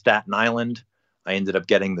Staten Island. I ended up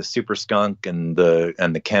getting the Super Skunk and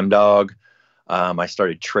the Chem Dog. I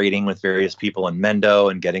started trading with various people in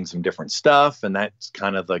Mendo and getting some different stuff. And that's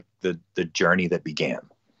kind of like the journey that began.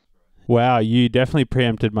 Wow, you definitely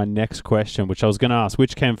preempted my next question, which I was going to ask.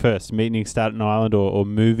 Which came first, meeting Staten Island or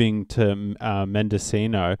moving to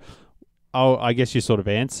Mendocino? Oh, I guess you sort of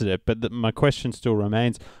answered it, but my question still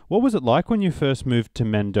remains. What was it like when you first moved to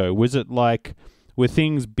Mendo? Was it like, were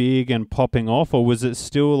things big and popping off, or was it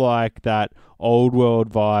still like that old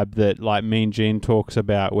world vibe that like Mean Gene talks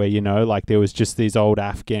about, where, you know, like there was just these old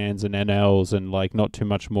Afghans and NLs and like not too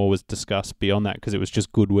much more was discussed beyond that because it was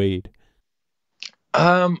just good weed?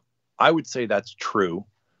 I would say that's true.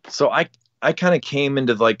 So I kind of came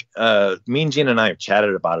into like, Mean Gene and I have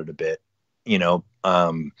chatted about it a bit, you know,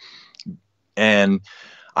 and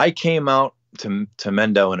I came out to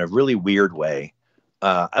Mendo in a really weird way.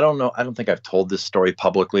 I don't know. I don't think I've told this story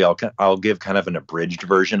publicly. I'll give kind of an abridged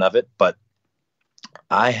version of it, but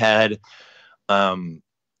I had,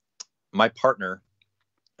 my partner,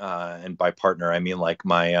 and by partner, I mean like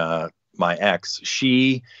my ex,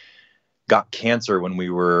 she got cancer when we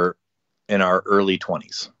were in our early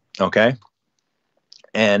 20s. Okay.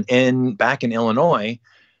 And back in Illinois,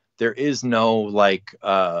 there is no like,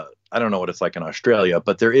 I don't know what it's like in Australia,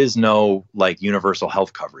 but there is no like universal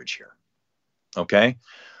health coverage here. Okay.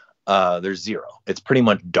 There's zero. It's pretty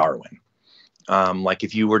much Darwin. Like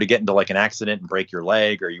if you were to get into like an accident and break your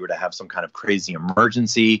leg, or you were to have some kind of crazy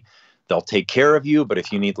emergency, they'll take care of you. But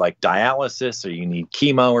if you need like dialysis or you need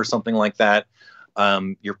chemo or something like that,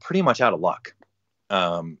 you're pretty much out of luck.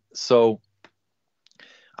 So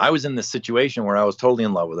I was in this situation where I was totally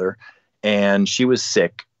in love with her and she was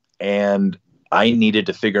sick and I needed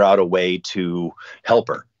to figure out a way to help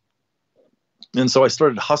her. And so I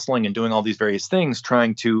started hustling and doing all these various things,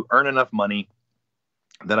 trying to earn enough money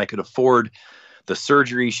that I could afford the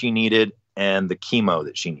surgery she needed and the chemo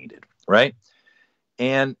that she needed. Right.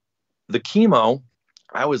 And the chemo,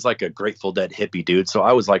 I was like a Grateful Dead hippie dude. So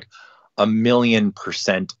I was like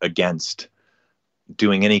 1,000,000% against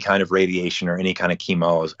doing any kind of radiation or any kind of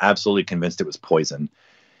chemo. I was absolutely convinced it was poison.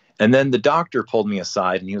 And then the doctor pulled me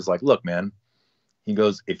aside and he was like, look, man, he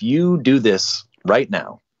goes, if you do this right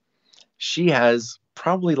now, she has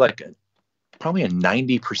probably a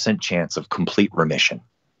 90% chance of complete remission.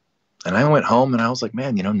 And I went home and I was like,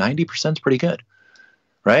 man, 90% is pretty good,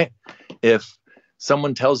 right? If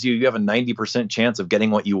someone tells you you have a 90% chance of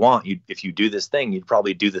getting what you want, if you do this thing, you'd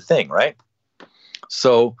probably do the thing, right?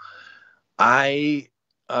 So I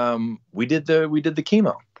we did the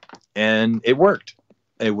chemo, and it worked.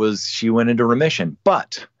 She went into remission.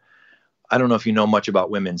 But I don't know if you know much about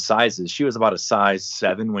women's sizes. She was about a size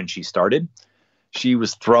 7 when she started. She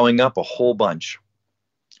was throwing up a whole bunch,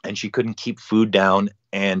 and she couldn't keep food down,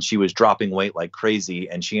 and she was dropping weight like crazy,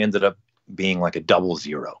 and she ended up being like a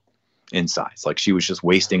 00 in size. Like she was just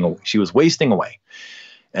wasting away.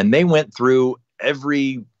 And they went through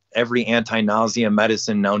every anti-nausea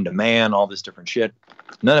medicine known to man, all this different shit.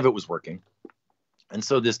 None of it was working. And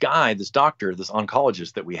so this guy, this doctor, this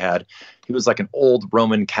oncologist that we had, he was like an old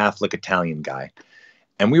Roman Catholic Italian guy.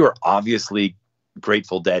 And we were obviously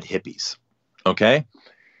Grateful Dead hippies. Okay.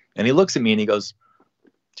 And he looks at me and he goes,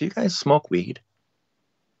 "Do you guys smoke weed?"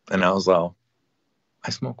 And I was like,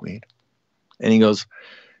 "I smoke weed." And he goes,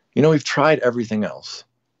 "We've tried everything else.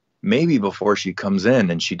 Maybe before she comes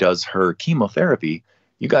in and she does her chemotherapy,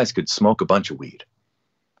 you guys could smoke a bunch of weed,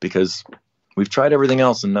 because we've tried everything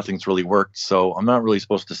else and nothing's really worked. So I'm not really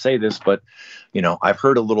supposed to say this, but I've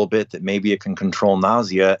heard a little bit that maybe it can control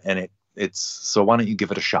nausea, and so why don't you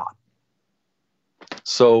give it a shot?"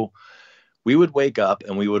 So we would wake up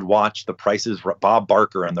and we would watch Bob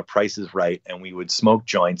Barker and The Price is Right, and we would smoke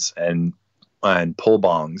joints and pull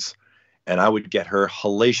bongs, and I would get her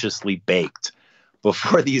hellaciously baked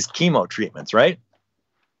before these chemo treatments, right?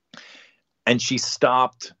 And she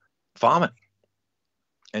stopped vomiting,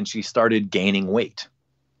 and she started gaining weight.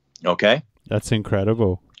 Okay? That's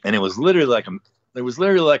incredible. And it was literally like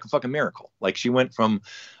a fucking miracle. Like she went from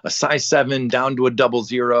a size 7 down to a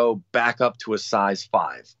 00, back up to a size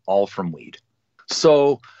 5, all from weed.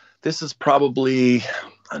 So this is probably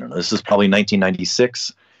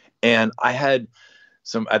 1996. And I had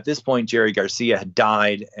at this point, Jerry Garcia had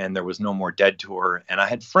died and there was no more Dead Tour. And I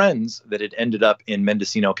had friends that had ended up in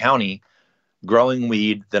Mendocino County growing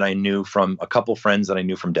weed that I knew from a couple friends that I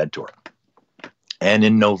knew from Dead Tour. And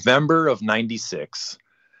in November of 96,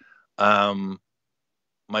 my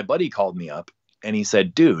buddy called me up and he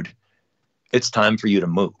said, "Dude, it's time for you to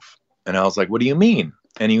move." And I was like, "What do you mean?"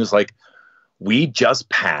 And he was like, "We just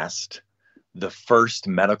passed the first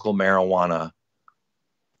medical marijuana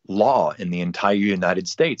law in the entire United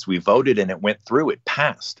States. We voted and it went through, it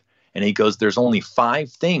passed." And he goes, "There's only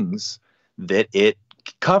 5 things that it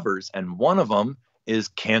covers, and one of them is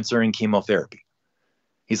cancer and chemotherapy."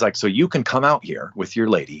 He's like, "So you can come out here with your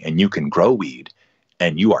lady and you can grow weed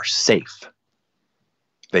and you are safe.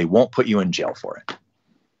 They won't put you in jail for it."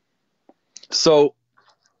 So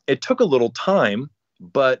it took a little time,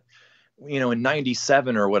 but in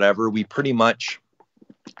 97 or whatever, we pretty much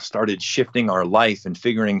started shifting our life and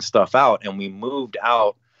figuring stuff out. And we moved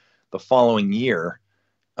out the following year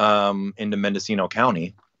into Mendocino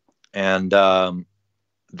County. And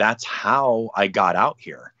that's how I got out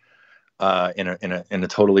here in a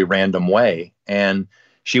totally random way. And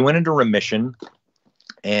she went into remission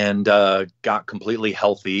and got completely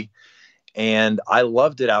healthy. And I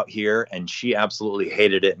loved it out here, and she absolutely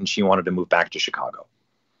hated it, and she wanted to move back to Chicago.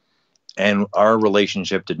 And our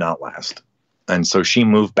relationship did not last. And so she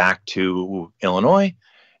moved back to Illinois,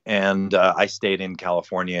 and I stayed in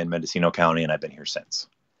California in Mendocino County, and I've been here since.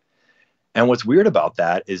 And what's weird about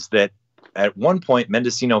that is that at one point,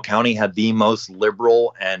 Mendocino County had the most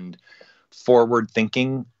liberal and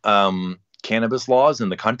forward-thinking cannabis laws in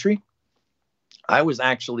the country. I was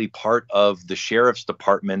actually part of the sheriff's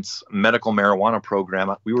department's medical marijuana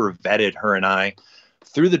program. We were vetted, her and I,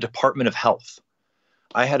 through the Department of Health.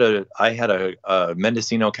 I had a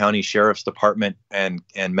Mendocino County Sheriff's Department and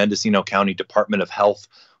Mendocino County Department of Health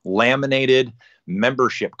laminated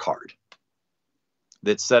membership card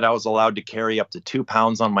that said I was allowed to carry up to 2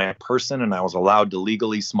 pounds on my person, and I was allowed to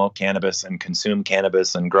legally smoke cannabis and consume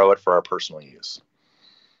cannabis and grow it for our personal use.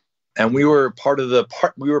 And we were part of the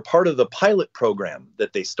pilot program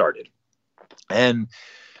that they started. And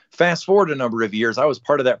fast forward a number of years, I was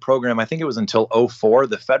part of that program. I think it was until 2004.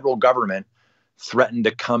 The federal government threatened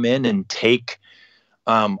to come in and take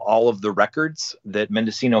all of the records that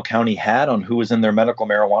Mendocino County had on who was in their medical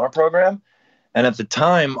marijuana program. And at the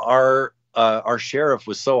time, our sheriff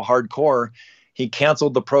was so hardcore, he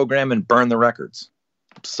canceled the program and burned the records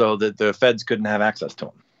so that the feds couldn't have access to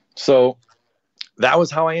them. So that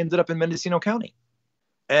was how I ended up in Mendocino County.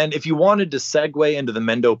 And if you wanted to segue into the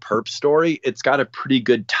Mendo Perps story, it's got a pretty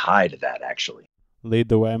good tie to that, actually. Lead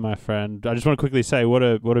the way, my friend. I just want to quickly say what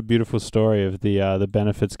a beautiful story of the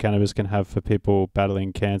benefits cannabis can have for people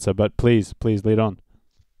battling cancer. But please lead on.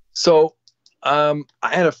 So I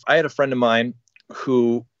had a friend of mine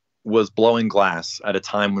who was blowing glass at a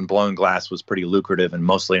time when blowing glass was pretty lucrative and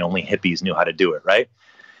mostly only hippies knew how to do it, right?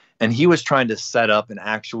 and he was trying to set up an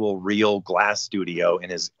actual real glass studio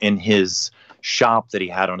in his shop that he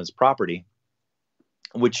had on his property.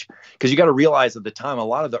 Which, because you got to realize at the time, a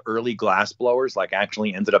lot of the early glass blowers like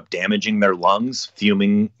actually ended up damaging their lungs,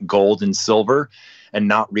 fuming gold and silver, and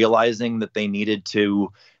not realizing that they needed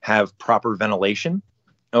to have proper ventilation.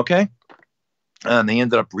 Okay. And they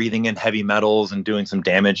ended up breathing in heavy metals and doing some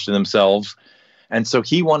damage to themselves. And so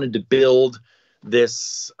he wanted to build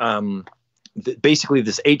this, basically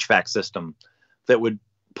this HVAC system that would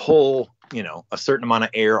pull, a certain amount of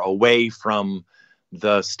air away from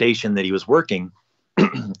the station that he was working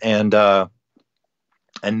and not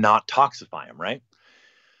toxify him, right?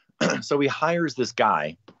 So he hires this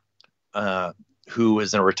guy who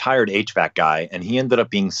is a retired HVAC guy, and he ended up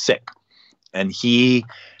being sick, and he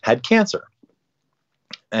had cancer.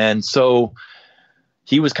 And so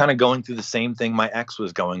he was kind of going through the same thing my ex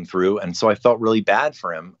was going through, and so I felt really bad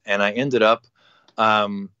for him, and I ended up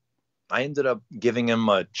giving him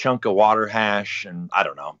a chunk of water hash and, I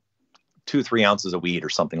don't know, 2-3 ounces of weed or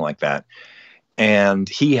something like that. And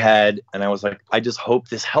I was like, I just hope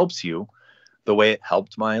this helps you the way it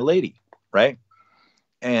helped my lady, right?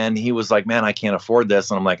 And he was like, man, I can't afford this.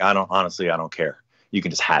 And I'm like, I don't care. You can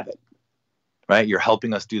just have it, right? You're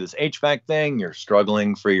helping us do this HVAC thing. You're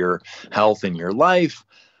struggling for your health and your life.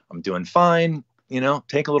 I'm doing fine.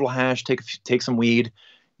 Take a little hash, take some weed.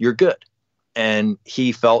 You're good. And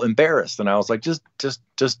he felt embarrassed. And I was like, just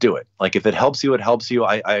do it. Like, if it helps you, it helps you.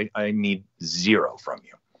 I need zero from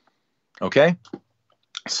you. Okay.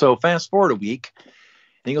 So fast forward a week,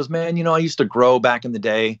 and he goes, man, I used to grow back in the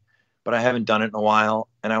day, but I haven't done it in a while.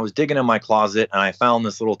 And I was digging in my closet, and I found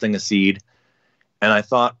this little thing of seed. And I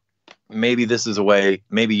thought, maybe this is a way,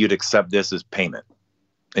 maybe you'd accept this as payment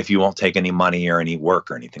if you won't take any money or any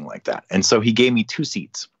work or anything like that. And so he gave me 2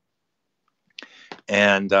 seeds,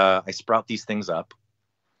 and I sprout these things up,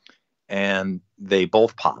 and they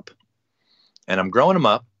both pop, and I'm growing them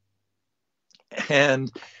up,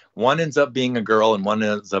 and one ends up being a girl and one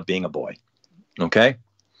ends up being a boy. Okay.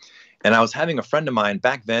 And I was having a friend of mine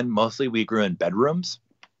back then. Mostly we grew in bedrooms,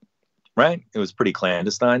 right? It was pretty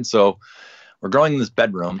clandestine. So we're growing in this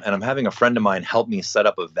bedroom, and I'm having a friend of mine help me set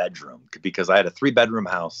up a veg room because I had a 3-bedroom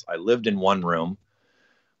house. I lived in one room.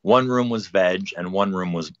 One room was veg and one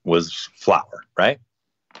room was flower, right?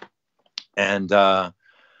 And,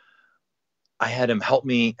 I had him help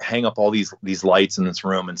me hang up all these lights in this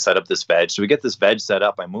room and set up this veg. So we get this veg set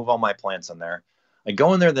up. I move all my plants in there. I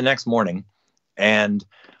go in there the next morning, and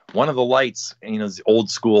one of the lights, this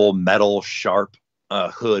old school metal sharp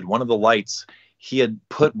hood, one of the lights, he had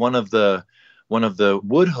put one of the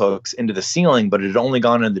wood hooks into the ceiling, but it had only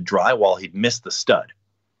gone into the drywall. He'd missed the stud.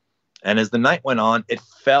 And as the night went on, it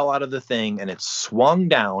fell out of the thing, and it swung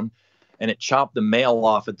down, and it chopped the male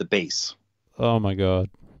off at the base. Oh my God.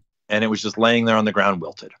 And it was just laying there on the ground,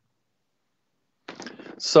 wilted.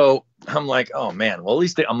 So I'm like, oh man, well, at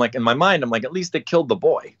least I'm like, in my mind, I'm like, at least they killed the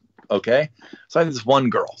boy. Okay. So I have this one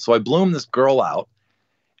girl. So I bloom this girl out,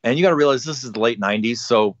 and you got to realize this is the late 90s.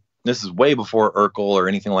 So this is way before Urkel or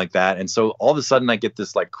anything like that. And so all of a sudden I get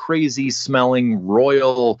this like crazy smelling,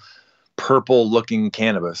 royal purple looking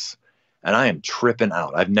cannabis, and I am tripping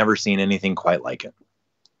out. I've never seen anything quite like it.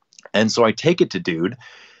 And so I take it to dude,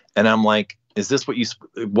 and I'm like,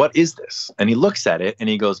 what is this? And he looks at it and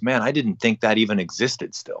he goes, man, I didn't think that even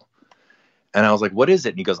existed still. And I was like, what is it?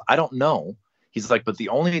 And he goes, I don't know. He's like, but the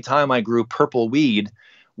only time I grew purple weed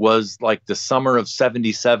was like the summer of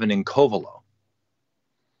 77 in Covelo,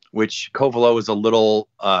 which Covelo is a little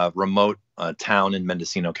remote town in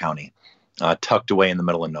Mendocino County, tucked away in the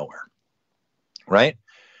middle of nowhere. Right.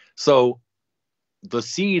 So the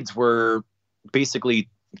seeds were basically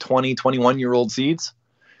 21-year-old seeds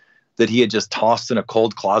that he had just tossed in a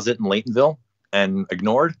cold closet in Laytonville and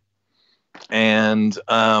ignored. And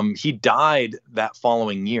he died that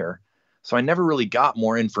following year. So I never really got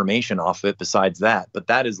more information off it besides that. But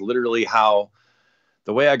that is literally how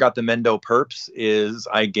the way I got the Mendo Perps is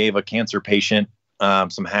I gave a cancer patient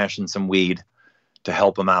some hash and some weed to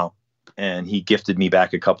help him out. And he gifted me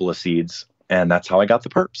back a couple of seeds. And that's how I got the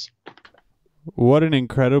Perps. What an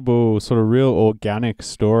incredible sort of real organic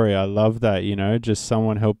story. I love that, just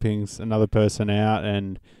someone helping another person out,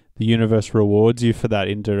 and the universe rewards you for that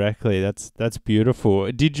indirectly. That's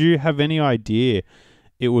beautiful. Did you have any idea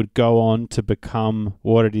it would go on to become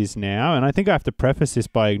what it is now? And I think I have to preface this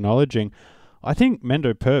by acknowledging, I think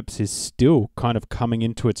Mendo Perps is still kind of coming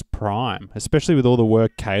into its prime, especially with all the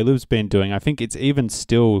work Caleb's been doing. I think it's even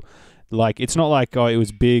still like, it's not like, oh, it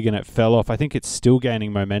was big and it fell off. I think it's still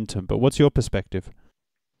gaining momentum. But what's your perspective?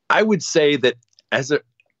 I would say that as a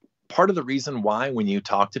part of the reason why, when you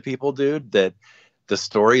talk to people, dude, that the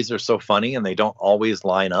stories are so funny and they don't always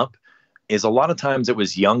line up is a lot of times it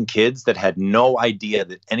was young kids that had no idea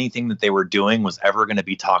that anything that they were doing was ever going to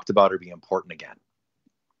be talked about or be important again.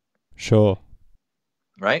 Sure.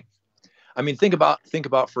 Right? I mean, think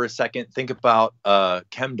about for a second, think about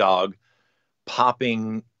ChemDog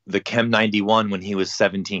popping the Chem 91 when he was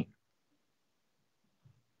 17.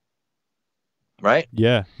 Right?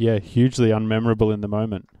 Yeah, hugely unmemorable in the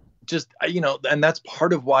moment. Just, and that's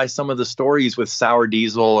part of why some of the stories with Sour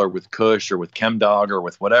Diesel or with Kush or with ChemDog or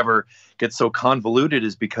with whatever get so convoluted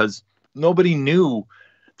is because nobody knew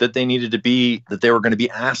that they were going to be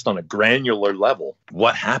asked on a granular level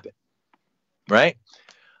what happened. Right?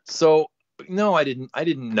 So, no, I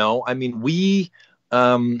didn't know. I mean,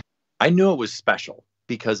 I knew it was special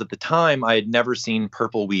because at the time I had never seen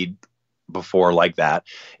purple weed before like that.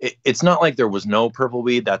 It's not like there was no purple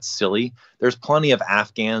weed. That's silly. There's plenty of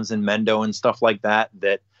Afghans and Mendo and stuff like that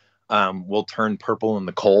will turn purple in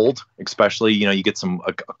the cold, especially, you get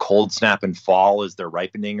a cold snap in fall as they're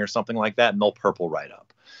ripening or something like that, and they'll purple right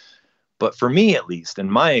up. But for me, at least in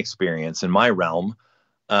my experience, in my realm,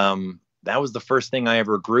 that was the first thing I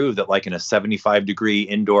ever grew that, like in a 75-degree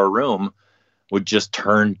indoor room, would just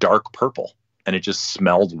turn dark purple, and it just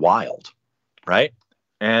smelled wild. Right.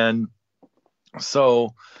 And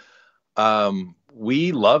so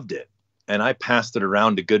we loved it, and I passed it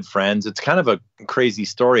around to good friends. It's kind of a crazy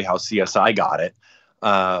story how CSI got it,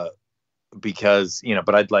 because,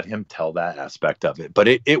 but I'd let him tell that aspect of it. But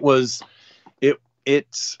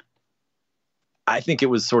I think it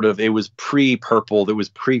was pre-purple. It was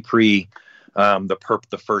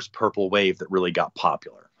the first purple wave that really got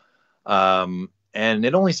popular. And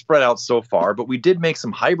it only spread out so far, but we did make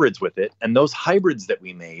some hybrids with it. And those hybrids that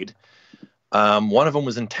we made, one of them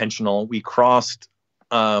was intentional. We crossed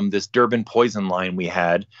this Durban poison line we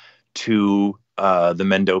had to the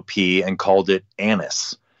Mendo P and called it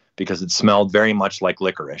Anise because it smelled very much like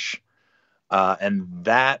licorice. And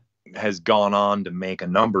that has gone on to make a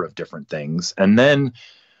number of different things. And then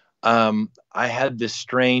I had this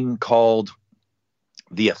strain called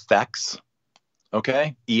the Effects.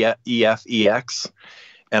 Okay. EFEX.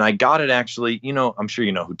 And I got it actually, I'm sure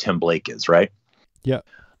you know who Tim Blake is, right? Yeah.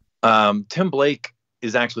 Tim Blake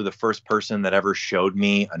is actually the first person that ever showed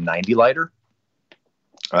me a 90 lighter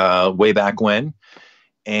way back when.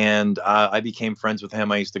 And I became friends with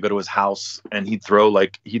him. I used to go to his house, and he'd throw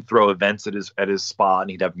events at his spot,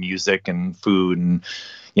 and he'd have music and food, and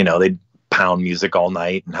they'd pound music all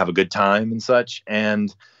night and have a good time and such.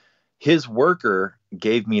 And his worker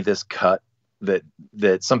gave me this cut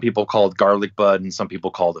that some people called garlic bud and some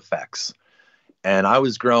people called Effects. And I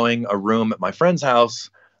was growing a room at my friend's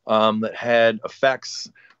house that had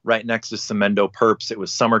Effects right next to some Mendo Perps. It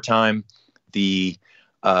was summertime. The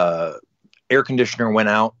air conditioner went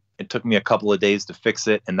out. It took me a couple of days to fix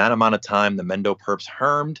it. And that amount of time, the Mendo Perps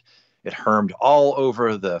hermed. It hermed all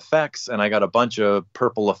over the Effects, and I got a bunch of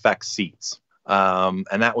purple Effects seeds. And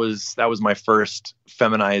that was my first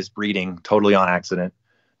feminized breeding, totally on accident,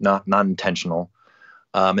 not intentional.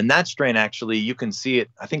 And that strain, actually, you can see it.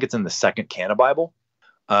 I think it's in the second Canna Bible,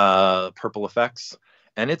 Purple Effects.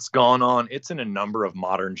 And it's gone on. It's in a number of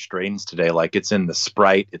modern strains today. Like it's in the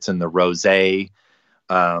Sprite, it's in the Rosé.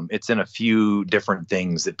 It's in a few different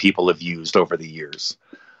things that people have used over the years.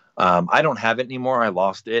 I don't have it anymore. I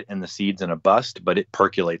lost it and the seeds in a bust, but it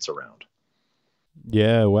percolates around.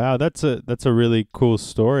 Yeah, wow, that's a really cool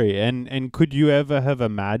story. And could you ever have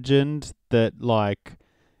imagined that, like,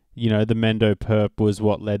 the Mendo Perp was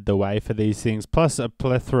what led the way for these things, plus a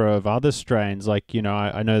plethora of other strains? Like,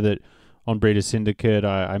 I know that on Breeders Syndicate,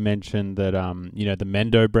 I mentioned that, the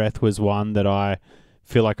Mendo Breath was one that I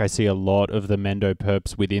feel like I see a lot of the Mendo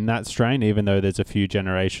Perps within that strain, even though there's a few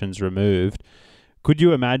generations removed. Could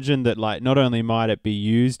you imagine that, like, not only might it be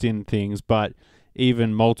used in things, but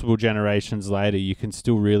even multiple generations later, you can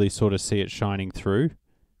still really sort of see it shining through?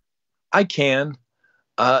 I can.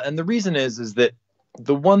 And the reason is that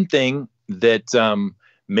the one thing that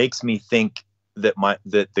makes me think that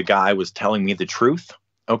the guy was telling me the truth,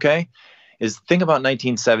 okay, is think about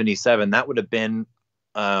 1977. That would have been,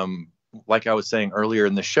 like I was saying earlier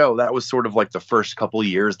in the show, that was sort of like the first couple of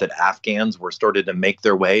years that Afghans were started to make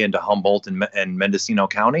their way into Humboldt and Mendocino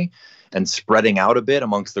County and spreading out a bit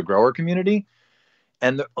amongst the grower community.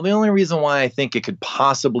 And the only reason why I think it could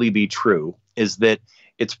possibly be true is that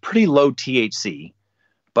it's pretty low THC,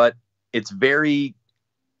 but it's very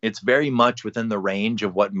much within the range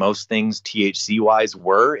of what most things THC wise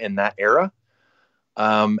were in that era.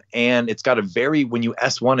 And it's got when you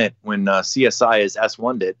S1 it, when CSI has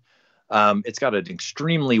S1'd it, It's got an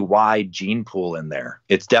extremely wide gene pool in there.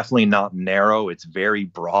 It's definitely not narrow. It's very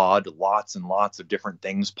broad. Lots and lots of different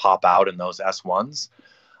things pop out in those S1s,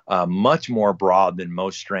 much more broad than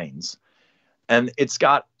most strains. And it's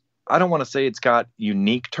got, I don't want to say it's got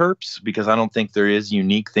unique terps, because I don't think there is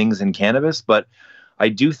unique things in cannabis, but I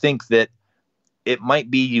do think that it might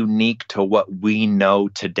be unique to what we know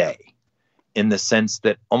today, in the sense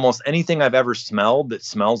that almost anything I've ever smelled that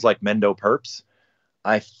smells like Mendo Perps,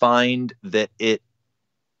 I find that it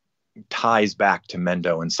ties back to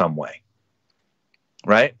Mendo in some way,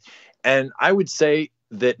 right? And I would say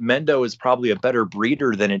that Mendo is probably a better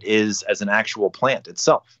breeder than it is as an actual plant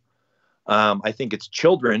itself. I think its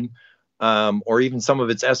children, or even some of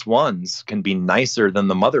its S1s, can be nicer than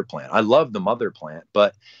the mother plant. I love the mother plant,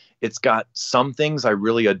 but it's got some things I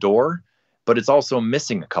really adore, but it's also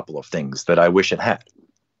missing a couple of things that I wish it had.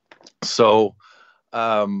 So,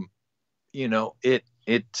 you know,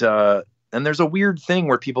 and there's a weird thing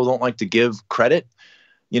where people don't like to give credit.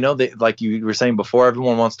 You know, they, like you were saying before,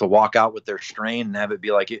 everyone wants to walk out with their strain and have it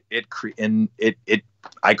be like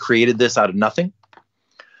I created this out of nothing.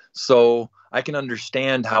 So I can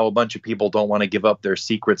understand how a bunch of people don't want to give up their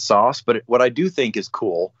secret sauce. But what I do think is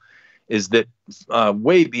cool is that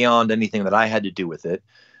way beyond anything that I had to do with it,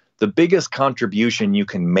 the biggest contribution you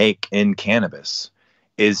can make in cannabis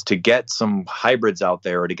is to get some hybrids out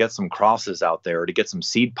there, or to get some crosses out there, or to get some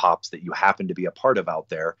seed pops that you happen to be a part of out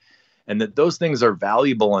there. And that those things are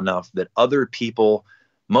valuable enough that other people,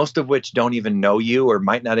 most of which don't even know you or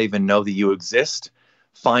might not even know that you exist,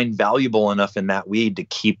 find valuable enough in that weed to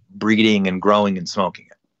keep breeding and growing and smoking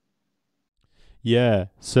it. Yeah,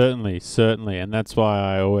 certainly. And that's why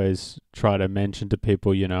I always try to mention to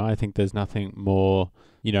people, you know, I think there's nothing more,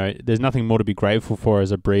 you know, there's nothing more to be grateful for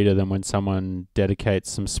as a breeder than when someone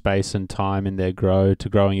dedicates some space and time in their grow to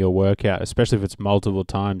growing your work out, especially if it's multiple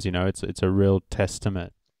times. You know, it's a real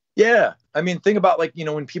testament. Yeah. I mean, think about, like, you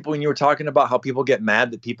know, when you were talking about how people get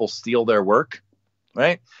mad that people steal their work,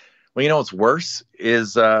 right? Well, you know, what's worse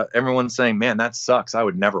is everyone's saying, man, that sucks. I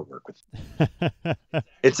would never work with you.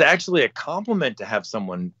 It's actually a compliment to have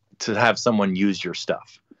someone use your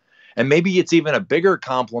stuff. And maybe it's even a bigger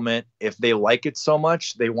compliment if they like it so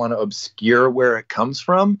much, they want to obscure where it comes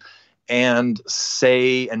from and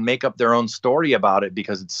say and make up their own story about it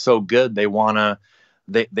because it's so good. They want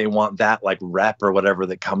that like rep or whatever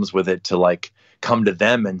that comes with it to like come to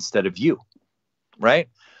them instead of you. Right?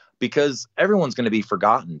 Because everyone's going to be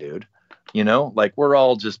forgotten, dude. You know, like we're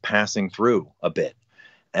all just passing through a bit.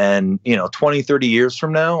 And, you know, 20, 30 years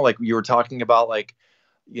from now, like you were talking about, like,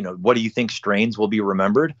 you know, what do you think strains will be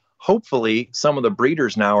remembered? Hopefully some of the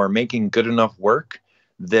breeders now are making good enough work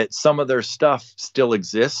that some of their stuff still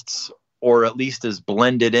exists, or at least is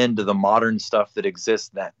blended into the modern stuff that exists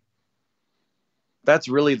then. That's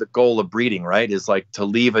really the goal of breeding, right? Is like to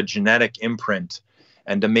leave a genetic imprint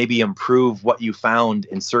and to maybe improve what you found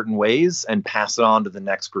in certain ways and pass it on to the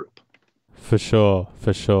next group. For sure.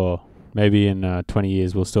 Maybe in 20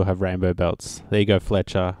 years we'll still have rainbow belts. There you go,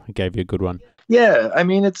 Fletcher. I gave you a good one. Yeah, I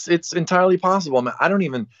mean, it's entirely possible. I mean, I don't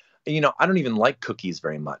even like cookies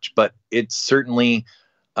very much, but it's certainly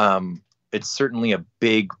a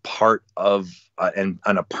big part of and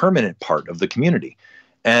a permanent part of the community.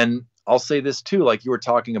 And I'll say this too, like you were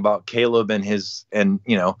talking about Caleb and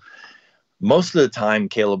you know, most of the time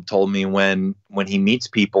Caleb told me when he meets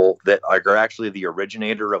people that are actually the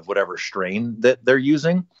originator of whatever strain that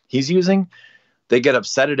he's using, they get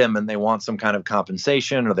upset at him and they want some kind of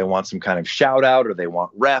compensation, or they want some kind of shout out, or they want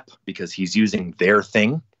rep because he's using their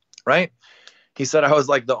thing, right? He said I was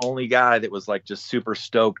like the only guy that was like just super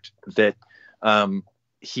stoked that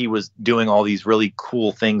he was doing all these really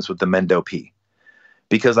cool things with the Mendo P.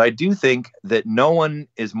 Because I do think that no one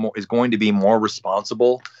is going to be more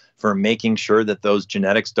responsible for making sure that those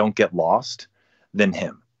genetics don't get lost than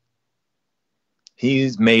him.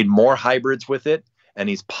 He's made more hybrids with it, and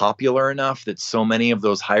he's popular enough that so many of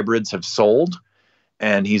those hybrids have sold,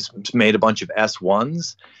 and he's made a bunch of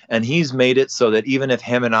S1s, and he's made it so that even if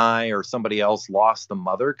him and I or somebody else lost the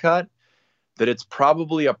mother cut, that it's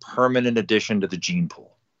probably a permanent addition to the gene pool.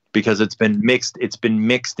 Because it's been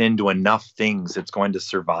mixed into enough things it's going to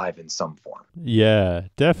survive in some form. Yeah,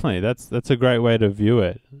 definitely. That's a great way to view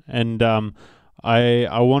it. And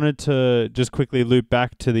I wanted to just quickly loop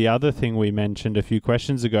back to the other thing we mentioned a few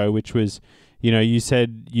questions ago, which was, you know, you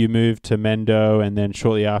said you moved to Mendo, and then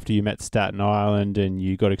shortly after you met Staten Island and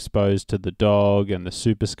you got exposed to the dog and the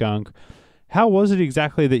super skunk. How was it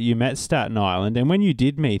exactly that you met Staten Island? And when you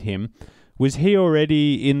did meet him, was he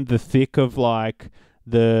already in the thick of like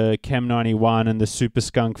the Chem 91 and the Super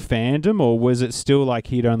Skunk fandom, or was it still like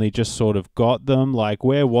he'd only just sort of got them? Like,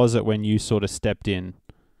 where was it when you sort of stepped in?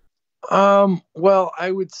 Well,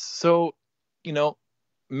 you know,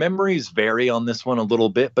 memories vary on this one a little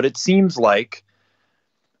bit, but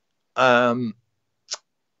um,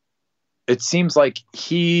 it seems like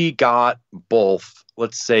he got both,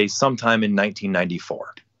 let's say sometime in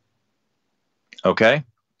 1994. Okay.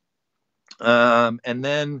 And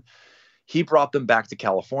then he brought them back to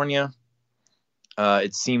California.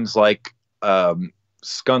 It seems like,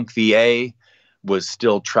 Skunk VA was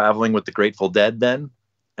still traveling with the Grateful Dead then.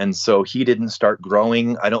 And so he didn't start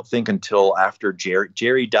growing, I don't think, until after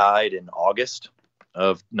Jerry died in August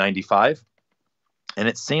of 95. And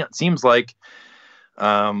it seems like,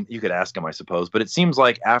 you could ask him, I suppose, but it seems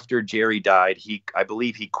like after Jerry died, I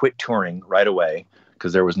believe he quit touring right away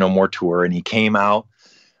because there was no more tour. And he came out,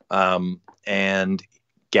 and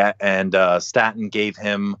Staten gave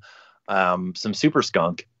him, some Super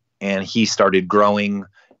Skunk, and he started growing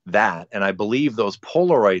that. And I believe those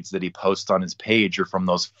Polaroids that he posts on his page are from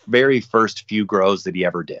those very first few grows that he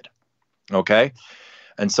ever did. Okay.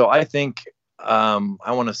 And so I think, I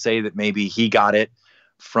want to say that maybe he got it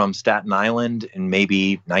from Staten Island in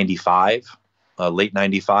maybe 95, late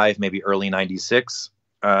 95, maybe early 96.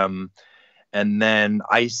 And then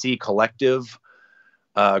IC Collective,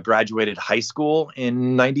 graduated high school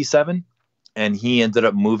in 97, and he ended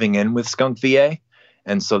up moving in with Skunk VA.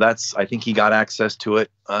 And so I think he got access to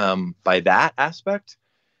it, by that aspect.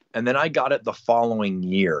 And then I got it the following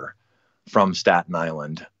year from Staten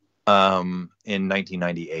Island, in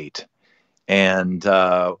 1998. And,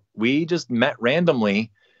 we just met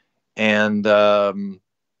randomly and,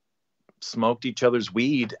 smoked each other's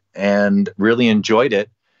weed and really enjoyed it.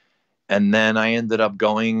 And then I ended up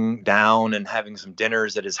going down and having some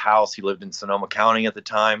dinners at his house. He lived in Sonoma County at the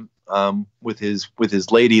time, with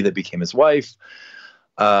his lady that became his wife.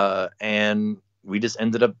 And we just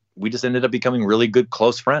ended up becoming really good,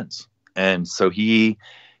 close friends. And so he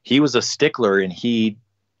was a stickler, and he,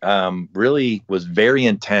 really was very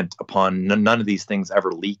intent upon none of these things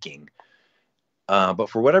ever leaking. But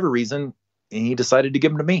for whatever reason, he decided to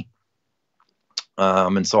give them to me.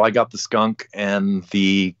 And so I got the skunk and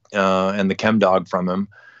the Chem Dog from him.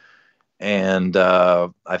 And,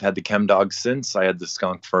 I've had the Chem Dog since. I had the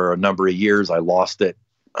skunk for a number of years. I lost it,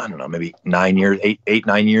 I don't know, maybe 9 years,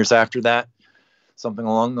 9 years after that, something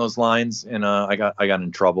along those lines. And, I got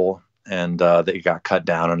in trouble, and, they got cut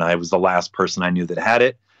down, and I was the last person I knew that had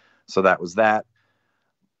it. So that was that.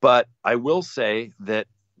 But I will say that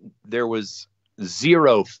there was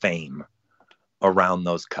zero fame around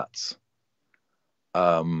those cuts.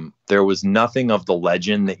 There was nothing of the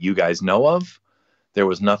legend that you guys know of. There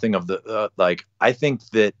was nothing of the, I think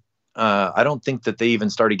that, I don't think that they even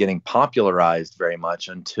started getting popularized very much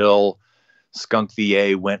until Skunk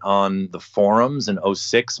VA went on the forums in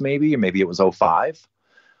 06, maybe, or maybe it was 05.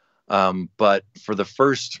 But for the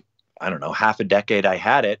first, I don't know, half a decade I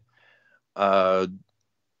had it,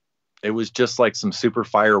 it was just like some super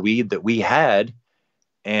fire weed that we had,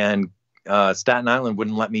 and, Staten Island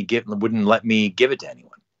wouldn't let me give it to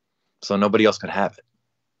anyone, so nobody else could have it.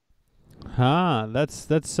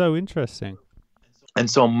 That's so interesting. And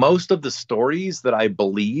so most of the stories that I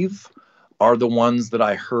believe are the ones that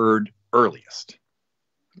I heard earliest,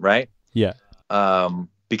 right? Yeah.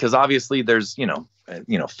 Because obviously there's,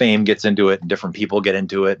 fame gets into it, and different people get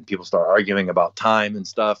into it, and people start arguing about time and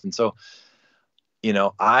stuff. And so,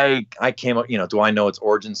 I came up, do I know its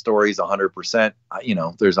origin stories 100%?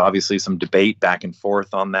 There's obviously some debate back and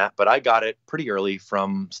forth on that, but I got it pretty early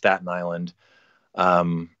from Staten Island,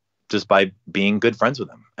 just by being good friends with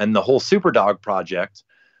him. And the whole Super Dog project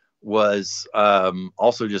was,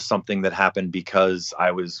 also just something that happened because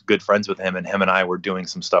I was good friends with him, and him and I were doing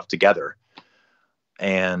some stuff together.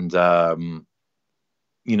 And, the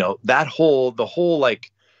whole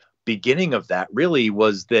like beginning of that really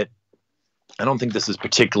was that, I don't think this is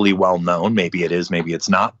particularly well known. Maybe it is, maybe it's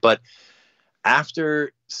not. But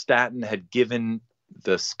after Staten had given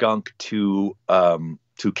the skunk to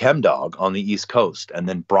Chem Dog on the East Coast, and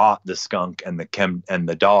then brought the skunk and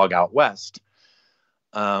the dog out west,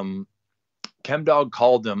 Chem Dog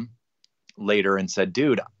called him later and said,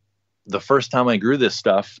 "Dude, the first time I grew this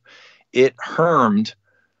stuff, the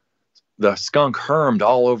skunk hermed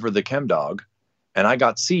all over the Chem Dog, and I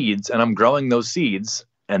got seeds, and I'm growing those seeds,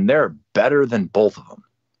 and they're better than both of them."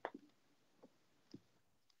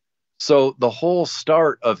 So the whole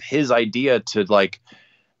start of his idea to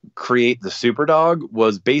create the Super Dog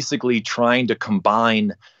was basically trying to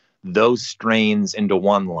combine those strains into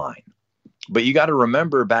one line. But you got to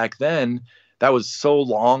remember, back then, that was so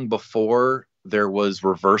long before there was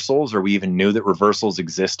reversals, or we even knew that reversals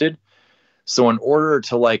existed. So in order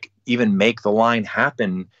to like even make the line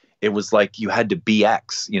happen, it was like you had to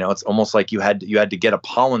BX. It's almost like you had to get a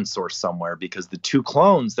pollen source somewhere, because the two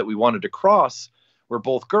clones that we wanted to cross were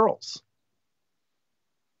both girls.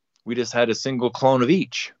 We just had a single clone of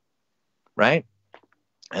each, right?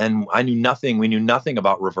 And we knew nothing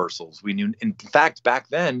about reversals. In fact, back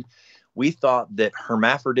then, we thought that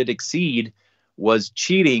hermaphroditic seed was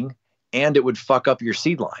cheating, and it would fuck up your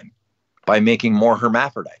seed line by making more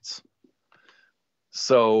hermaphrodites.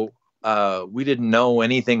 So we didn't know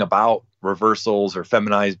anything about reversals or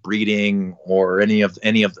feminized breeding or any of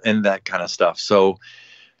that kind of stuff. So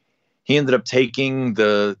he ended up taking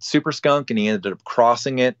the super skunk and he ended up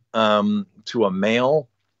crossing it to a male.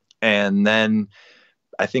 And then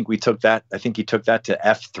I think he took that to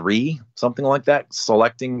F3, something like that,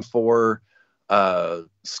 selecting for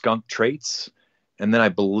skunk traits. And then I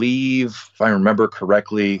believe, if I remember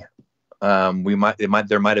correctly, there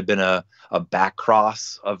might have been a back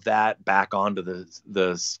cross of that back onto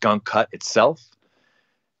the skunk cut itself.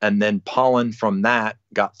 And then pollen from that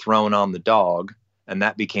got thrown on the dog, and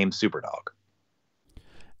that became SuperDog.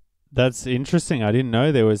 That's interesting. I didn't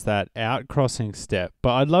know there was that outcrossing step.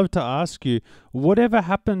 But I'd love to ask you, whatever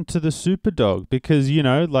happened to the SuperDog? Because,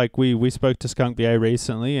 like we spoke to Skunk BA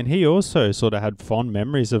recently, and he also sort of had fond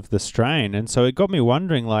memories of the strain. And so it got me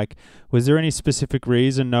wondering, like, was there any specific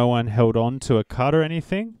reason no one held on to a cut or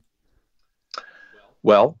anything?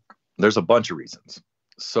 Well, there's a bunch of reasons.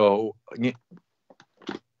 So,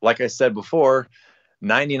 like I said before,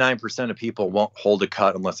 99% of people won't hold a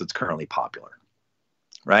cut unless it's currently popular,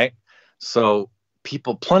 right? So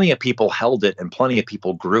plenty of people held it and plenty of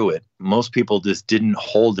people grew it. Most people just didn't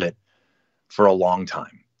hold it for a long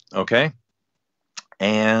time. Okay.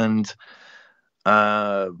 And,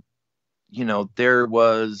 there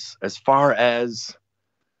was, as far as,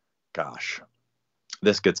 gosh,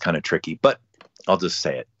 this gets kind of tricky, but I'll just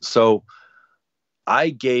say it. So I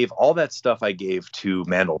gave all that stuff I gave to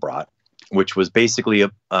Mandelbrot, which was basically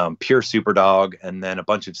a pure SuperDog and then a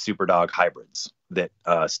bunch of SuperDog hybrids that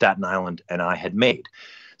Staten Island and I had made.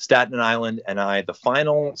 Staten Island and I, the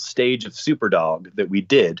final stage of SuperDog that we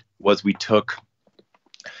did was we took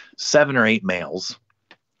 7 or 8 males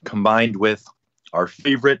combined with our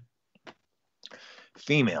favorite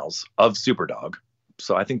females of SuperDog.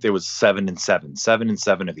 So I think there was 7 and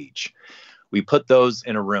 7 of each. We put those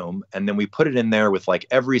in a room, and then we put it in there with like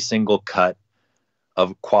every single cut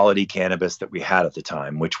of quality cannabis that we had at the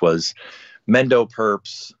time, which was Mendo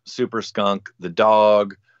Perps, Super Skunk, the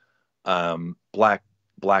Dog, Black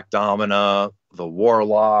Domina, the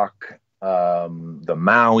Warlock, the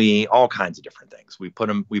Maui, all kinds of different things. We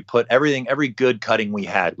put everything, every good cutting we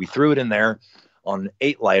had, we threw it in there on an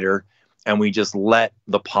 8 lighter, and we just let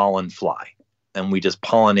the pollen fly. And we just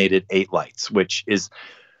pollinated 8 lights, which is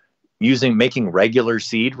making regular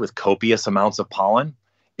seed with copious amounts of pollen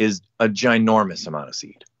is a ginormous amount of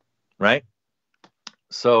seed, right?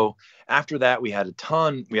 So after that, we had a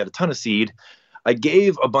ton of seed. I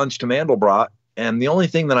gave a bunch to Mandelbrot, and the only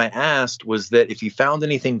thing that I asked was that if he found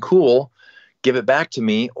anything cool, give it back to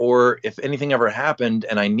me, or if anything ever happened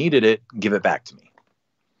and I needed it, give it back to me.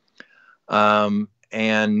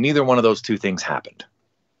 And neither one of those two things happened.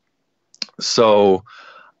 So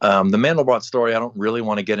the Mandelbrot story, I don't really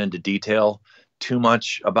want to get into detail too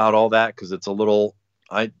much about all that, because it's a little,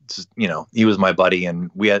 he was my buddy and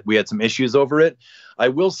we had some issues over it. I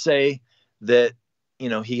will say that,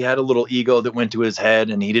 he had a little ego that went to his head,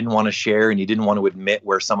 and he didn't want to share, and he didn't want to admit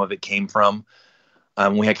where some of it came from.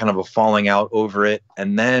 We had kind of a falling out over it.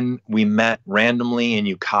 And then we met randomly in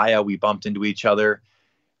Ukiah. We bumped into each other,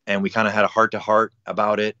 and we kind of had a heart-to-heart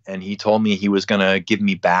about it. And he told me he was going to give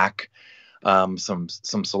me back some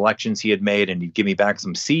selections he had made, and he'd give me back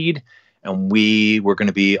some seed, and we were going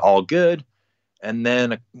to be all good. And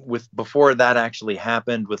then before that actually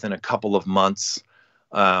happened, within a couple of months,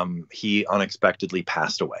 he unexpectedly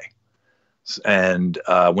passed away. And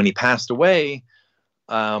when he passed away,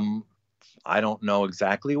 I don't know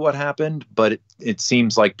exactly what happened, but it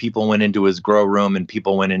seems like people went into his grow room and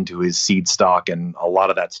people went into his seed stock, and a lot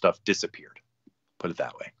of that stuff disappeared, put it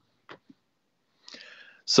that way.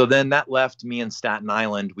 So then that left me and Staten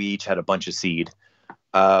Island. We each had a bunch of seed.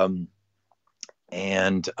 I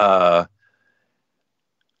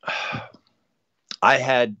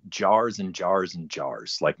had jars and jars and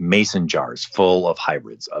jars, like mason jars full of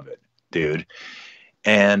hybrids of it, dude.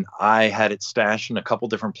 And I had it stashed in a couple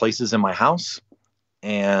different places in my house.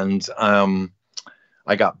 And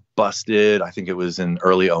I got busted. I think it was in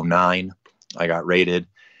early 2009. I got raided,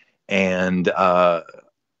 and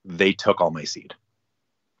they took all my seed.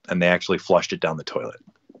 and they actually flushed it down the toilet.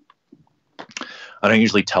 I don't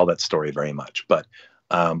usually tell that story very much, but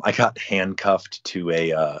I got handcuffed to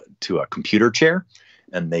a computer chair,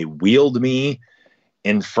 and they wheeled me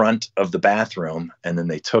in front of the bathroom, and then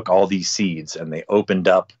they took all these seeds and they opened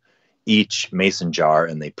up each mason jar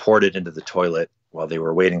and they poured it into the toilet while they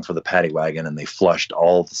were waiting for the paddy wagon, and they flushed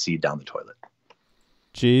all the seed down the toilet.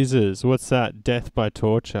 Jesus, what's that? Death by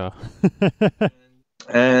torture.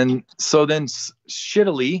 And so then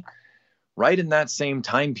shittily, right in that same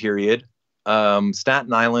time period,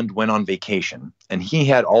 Staten Island went on vacation, and he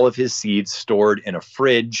had all of his seeds stored in a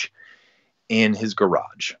fridge in his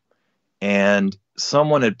garage. And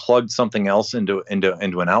someone had plugged something else into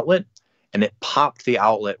an outlet, and it popped the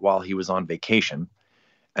outlet while he was on vacation.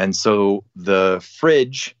 And so the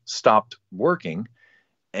fridge stopped working,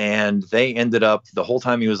 and they ended up, the whole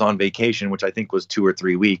time he was on vacation, which I think was 2 or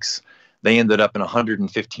 3 weeks, they ended up in a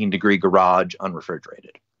 115-degree garage,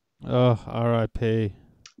 unrefrigerated. Oh, R.I.P.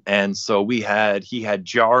 And so he had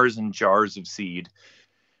jars and jars of seed.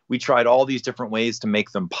 We tried all these different ways to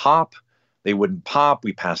make them pop. They wouldn't pop.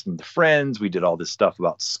 We passed them to friends. We did all this stuff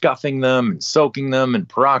about scuffing them and soaking them and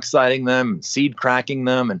peroxiding them and seed cracking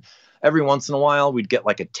them. And every once in a while, we'd get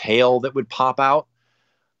like a tail that would pop out.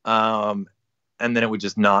 And then it would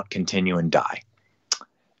just not continue and die.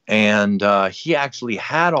 And he actually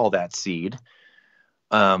had all that seed,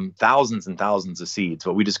 thousands and thousands of seeds,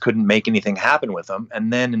 but we just couldn't make anything happen with them.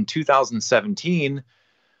 And then in 2017,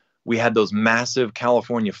 we had those massive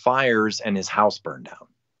California fires and his house burned down.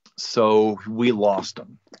 So we lost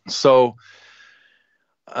him. So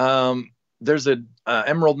there's a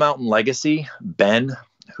Emerald Mountain Legacy, Ben,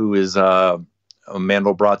 who is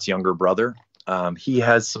Mandelbrot's younger brother. He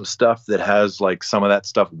has some stuff that has like some of that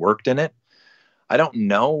stuff worked in it. I don't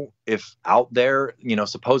know if out there,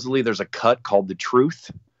 supposedly there's a cut called The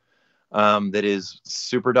Truth that is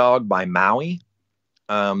SuperDog by Maui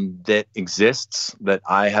that exists that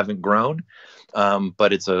I haven't grown.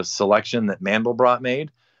 But it's a selection that Mandelbrot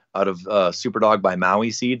made out of SuperDog by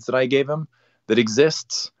Maui seeds that I gave him that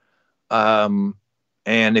exists. And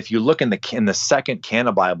if you look in the second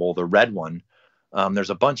Canna Bible, the red one, there's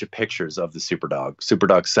a bunch of pictures of the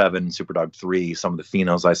SuperDog 7, SuperDog 3, some of the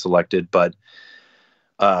phenos I selected. But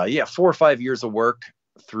 4 or 5 years of work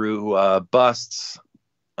through busts,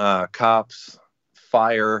 cops,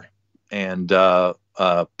 fire, and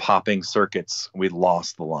popping circuits, we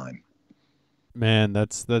lost the line. Man,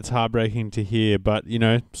 that's heartbreaking to hear. But,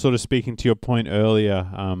 sort of speaking to your point earlier,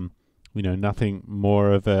 nothing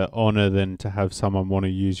more of an honor than to have someone want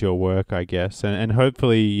to use your work, I guess. And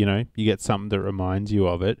hopefully, you get something that reminds you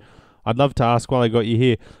of it. I'd love to ask while I got you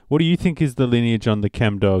here, what do you think is the lineage on the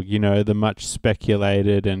Chem Dog? The much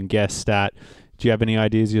speculated and guessed at. Do you have any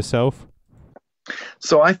ideas yourself?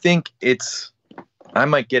 So I think I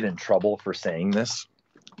might get in trouble for saying this,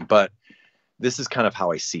 but this is kind of how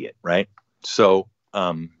I see it, right? So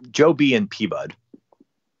Joe B and P-Bud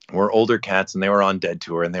were older cats, and they were on dead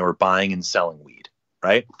tour, and they were buying and selling weed,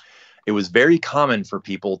 right? It was very common for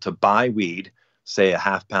people to buy weed, say a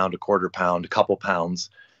half pound, a quarter pound, a couple pounds,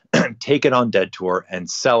 take it on dead tour and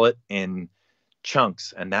sell it in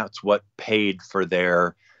chunks. And that's what paid for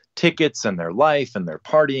their tickets and their life and their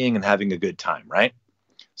partying and having a good time, right?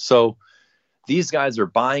 So these guys are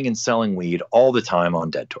buying and selling weed all the time on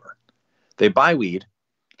dead tour. They buy weed,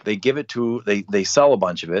 they give it to, they sell a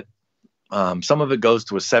bunch of it. Some of it goes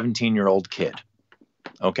to a 17-year-old kid.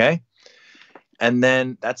 Okay. And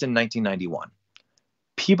then that's in 1991.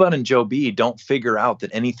 P-Bud and Joe B don't figure out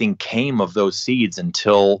that anything came of those seeds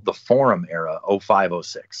until the Forum era, 05,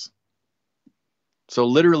 06. So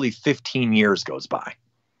literally 15 years goes by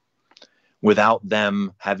without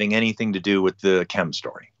them having anything to do with the chem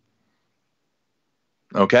story.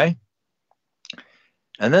 Okay.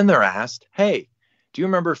 And then they're asked, hey, do you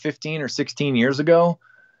remember 15 or 16 years ago,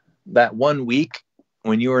 that 1 week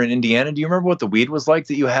when you were in Indiana? Do you remember what the weed was like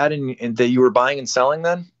that you had and that you were buying and selling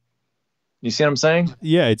then? You see what I'm saying?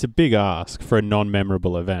 Yeah, it's a big ask for a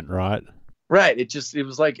non-memorable event, right? Right. It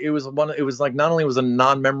was like not only was a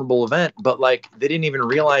non-memorable event, but like they didn't even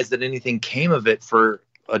realize that anything came of it for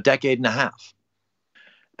a decade and a half.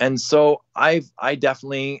 And so I've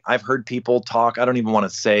heard people talk. I don't even want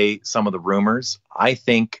to say some of the rumors. I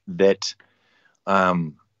think that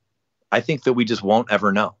we just won't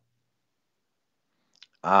ever know.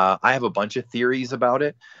 I have a bunch of theories about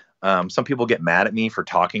it. Some people get mad at me for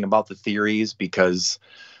talking about the theories because,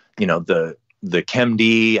 the Chem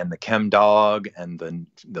D and the Chem Dog and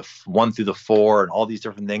the 1 through the 4 and all these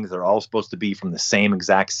different things, they're all supposed to be from the same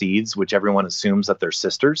exact seeds, which everyone assumes that they're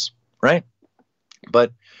sisters, right?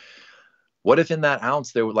 But What if in that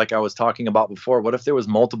ounce there, like I was talking about before, what if there was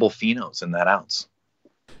multiple phenos in that ounce?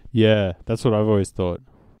 Yeah, that's what I've always thought.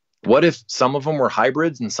 What if some of them were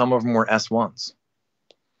hybrids and some of them were S1s?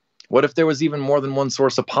 What if there was even more than one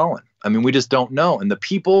source of pollen? I mean, we just don't know. And the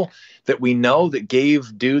people that we know that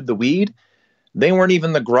gave dude the weed, they weren't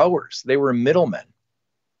even the growers. They were middlemen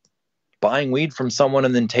buying weed from someone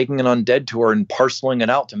and then taking it on dead tour and parceling it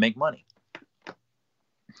out to make money.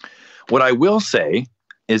 What I will say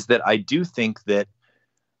is that I do think that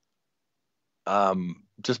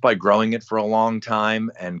just by growing it for a long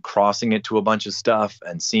time and crossing it to a bunch of stuff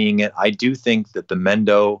and seeing it, I do think that the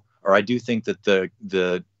Mendo, or I do think that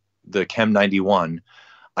the Chem 91,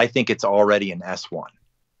 I think it's already an S1.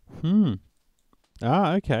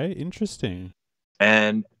 Okay, interesting.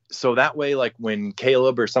 And so that way, like when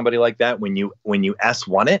Caleb or somebody like that, when you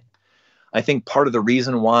S1 it, I think part of the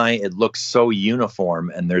reason why it looks so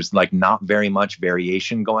uniform and there's like not very much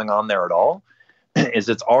variation going on there at all is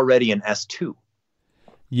it's already an S2.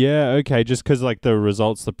 Yeah, okay, just because like the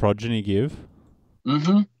results the progeny give.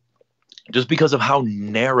 Mm-hmm. Just because of how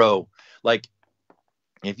narrow, like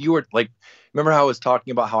if you were like, remember how I was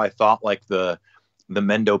talking about how I thought like the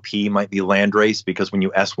Mendo P might be landrace because when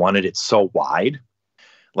you S1 it, it's so wide.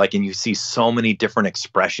 Like, and you see so many different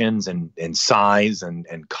expressions and size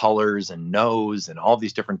and colors and nose and all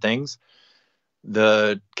these different things.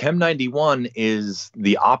 The Chem 91 is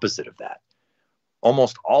the opposite of that.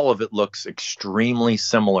 Almost all of it looks extremely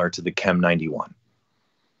similar to the Chem 91.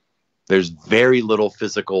 There's very little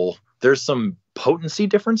physical. There's some potency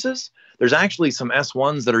differences. There's actually some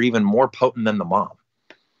S1s that are even more potent than the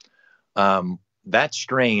mom. That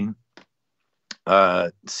strain,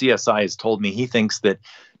 CSI has told me he thinks that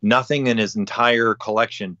nothing in his entire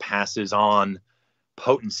collection passes on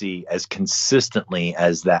potency as consistently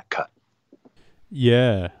as that cut.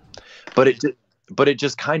 Yeah. But it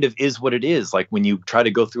just kind of is what it is. Like when you try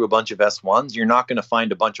to go through a bunch of S1s, you're not going to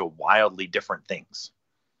find a bunch of wildly different things.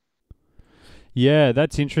 Yeah,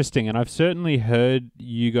 that's interesting. And I've certainly heard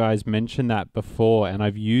you guys mention that before, and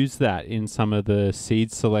I've used that in some of the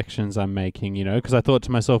seed selections I'm making, you know, because I thought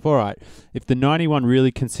to myself, all right, if the 91 really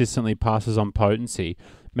consistently passes on potency,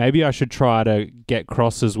 maybe I should try to get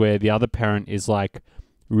crosses where the other parent is like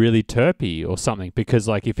really terpy or something, because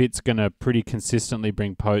like if it's going to pretty consistently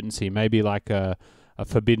bring potency, maybe like a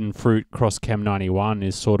forbidden fruit cross Chem 91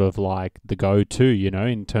 is sort of like the go-to, you know,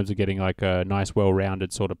 in terms of getting like a nice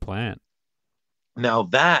well-rounded sort of plant. Now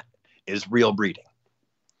that is real breeding.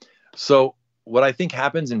 So what I think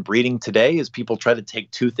happens in breeding today is people try to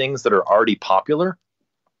take two things that are already popular,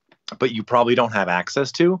 but you probably don't have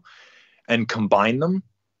access to, and combine them,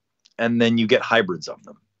 and then you get hybrids of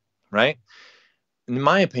them, right? In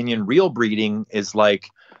my opinion, real breeding is like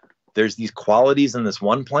there's these qualities in this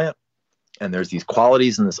one plant, and there's these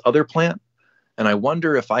qualities in this other plant, and I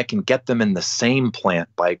wonder if I can get them in the same plant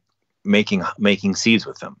by making seeds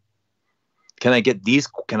with them. Can I get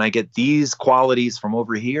these qualities from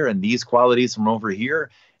over here and these qualities from over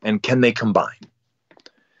here, and can they combine?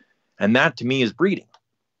 And that to me is breeding,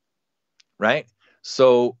 right?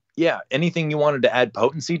 So yeah, anything you wanted to add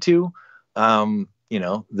potency to, you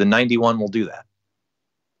know, the 91 will do that.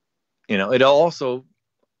 You know, it'll also,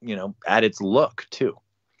 you know, add its look too,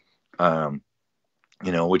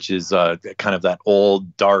 you know, which is kind of that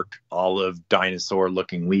old dark olive dinosaur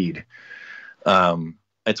looking weed.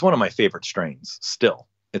 It's one of my favorite strains still.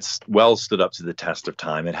 It's well stood up to the test of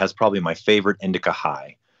time. It has probably my favorite indica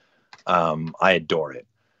high. I adore it.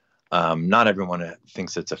 Not everyone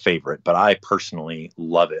thinks it's a favorite, but I personally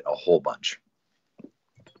love it a whole bunch.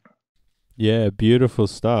 Yeah, beautiful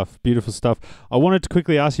stuff. Beautiful stuff. I wanted to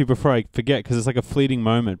quickly ask you before I forget, because it's like a fleeting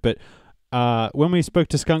moment, but when we spoke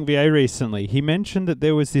to Skunk VA recently, he mentioned that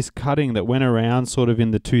there was this cutting that went around sort of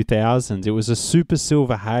in the 2000s. It was a super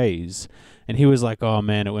silver haze. And he was like, oh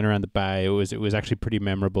man, it went around the bay. It was actually pretty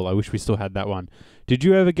memorable. I wish we still had that one. Did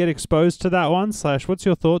you ever get exposed to that one? / what's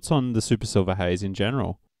your thoughts on the super silver haze in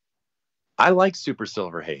general? I like super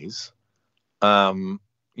silver haze.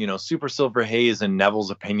 You know, super silver haze, in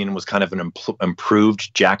Neville's opinion, was kind of an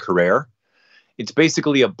improved Jack Herrera. It's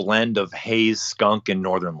basically a blend of haze, skunk, and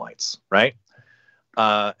northern lights, right?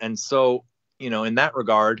 And so, you know, in that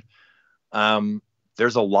regard,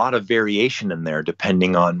 there's a lot of variation in there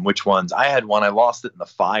depending on which ones. I had one, I lost it in the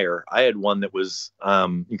fire. I had one that was,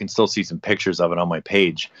 you can still see some pictures of it on my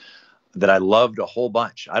page, that I loved a whole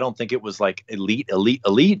bunch. I don't think it was like elite,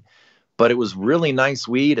 but it was really nice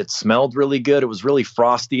weed. It smelled really good. It was really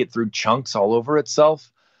frosty. It threw chunks all over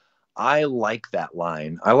itself. I like that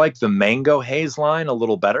line. I like the mango haze line a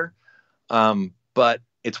little better. But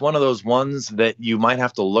it's one of those ones that you might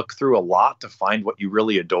have to look through a lot to find what you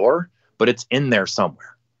really adore. but it's in there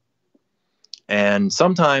somewhere. And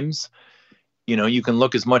sometimes, you can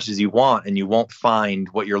look as much as you want and you won't find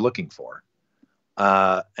what you're looking for.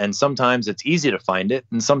 And sometimes it's easy to find it,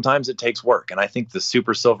 and sometimes it takes work. And I think the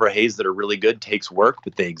super silver haze that are really good takes work,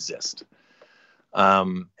 but they exist.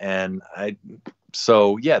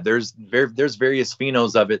 So yeah, there's various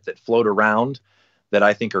phenos of it that float around that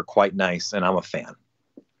I think are quite nice, and I'm a fan.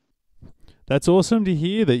 That's awesome to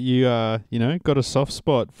hear that you got a soft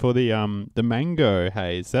spot for the mango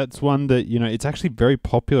haze. That's one that, it's actually very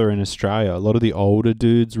popular in Australia. A lot of the older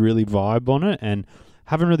dudes really vibe on it, and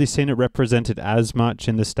haven't really seen it represented as much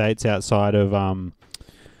in the States outside of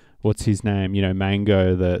what's his name?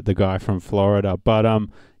 Mango, the guy from Florida. But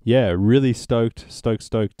yeah, really stoked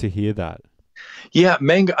to hear that. Yeah,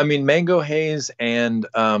 mango haze and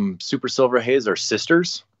super silver haze are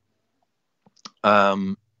sisters.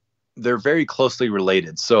 They're very closely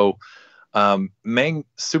related. So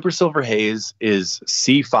super silver haze is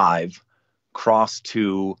C5 crossed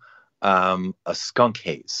to a skunk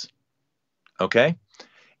haze. Okay.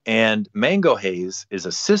 And mango haze is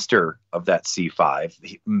a sister of that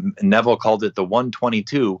C5. Neville called it the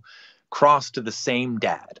 122 crossed to the same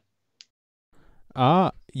dad. Yeah.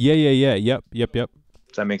 Yep.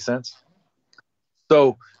 Does that make sense?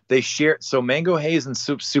 So mango haze and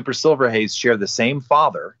super silver haze share the same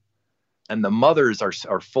father, and the mothers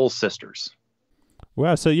are full sisters.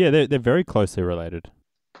 Wow. So yeah, they're very closely related.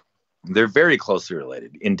 They're very closely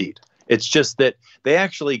related, indeed. It's just that they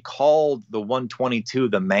actually called the 122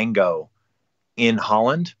 the mango in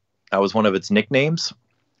Holland. That was one of its nicknames,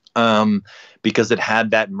 because it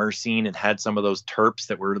had that myrcene. It had some of those terps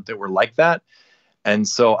that were like that. And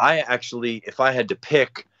so if I had to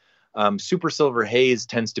pick, super silver haze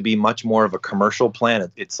tends to be much more of a commercial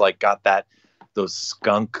plant. It's like got those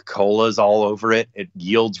skunk colas all over it. It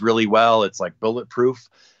yields really well. It's like bulletproof.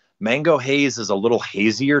 Mango haze is a little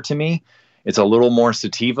hazier to me. It's a little more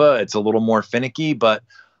sativa. It's a little more finicky, but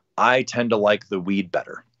I tend to like the weed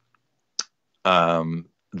better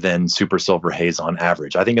than super silver haze on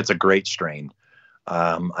average. I think it's a great strain.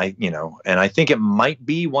 And I think it might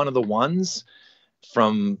be one of the ones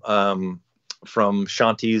from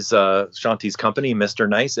Shanti's company, Mr.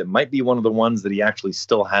 Nice. It might be one of the ones that he actually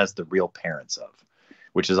still has the real parents of,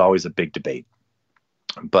 which is always a big debate.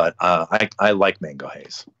 But I like mango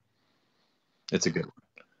haze. It's a good one.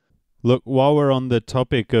 Look, while we're on the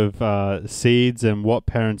topic of seeds and what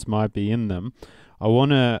parents might be in them, I want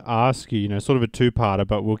to ask you, sort of a two-parter,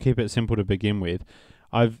 but we'll keep it simple to begin with.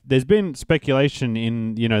 There's been speculation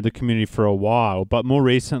in, the community for a while, but more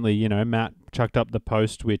recently, Matt chucked up the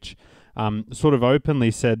post which sort of openly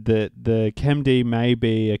said that the ChemD may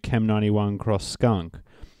be a Chem 91 cross skunk.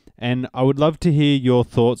 And I would love to hear your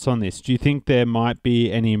thoughts on this. Do you think there might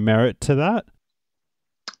be any merit to that?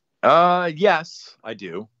 Yes, I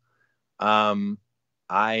do. I'm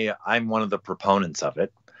one of the proponents of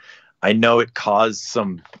it. I know it caused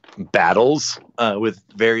some battles with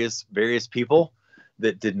various people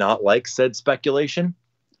that did not like said speculation.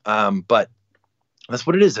 But that's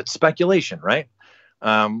what it is. It's speculation, right?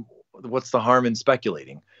 What's the harm in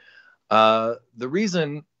speculating? The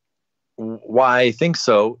reason why I think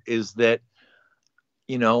so is that,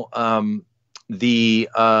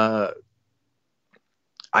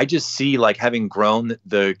 I just see, like, having grown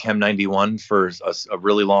the Chem 91 for a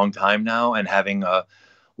really long time now and having a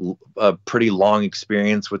pretty long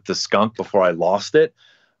experience with the skunk before I lost it.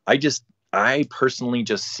 I personally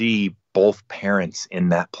just see both parents in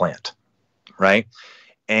that plant. Right.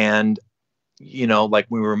 And, like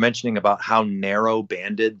we were mentioning about how narrow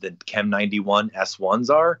banded the Chem 91 S1s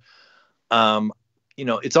are,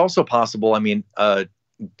 it's also possible. I mean,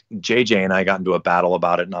 JJ and I got into a battle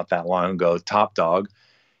about it not that long ago, Top Dog.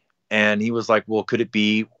 And he was like, well, could it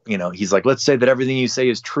be, he's like, let's say that everything you say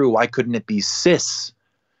is true. Why couldn't it be cis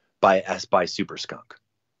by Super Skunk?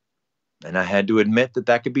 And I had to admit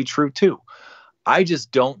that could be true too. I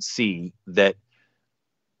just don't see that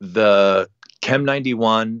the Chem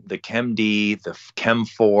 91, the Chem D, the Chem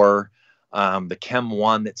 4, the Chem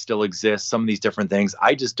 1 that still exists, some of these different things,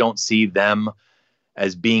 I just don't see them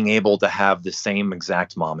as being able to have the same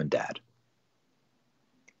exact mom and dad.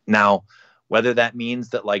 Now, whether that means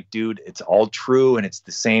that, like, dude, it's all true and it's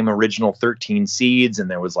the same original 13 seeds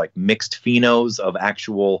and there was like mixed phenos of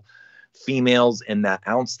actual females in that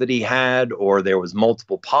ounce that he had, or there was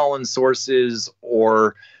multiple pollen sources,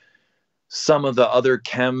 or some of the other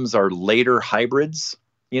chems are later hybrids,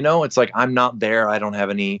 it's like, I'm not there. I don't have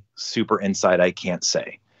any super insight. I can't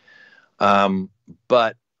say.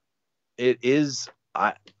 But it is,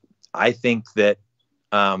 I think that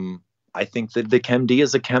the Chem D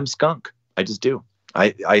is a Chem skunk. I just do.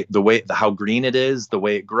 How green it is, the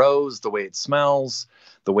way it grows, the way it smells,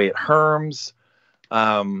 the way it herms.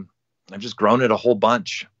 I've just grown it a whole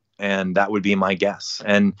bunch, and that would be my guess.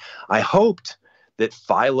 And I hoped that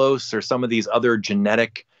Phylos or some of these other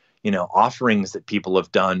genetic, offerings that people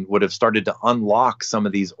have done would have started to unlock some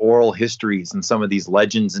of these oral histories and some of these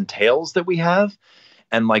legends and tales that we have,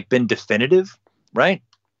 and like been definitive, right?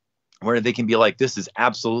 Where they can be like, this is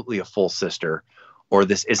absolutely a full sister, or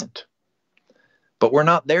this isn't. But we're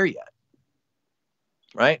not there yet,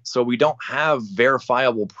 right? So we don't have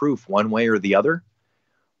verifiable proof one way or the other.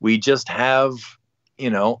 We just have,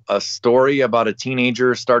 a story about a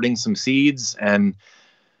teenager starting some seeds, and,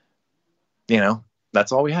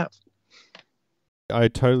 that's all we have. I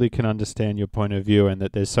totally can understand your point of view, and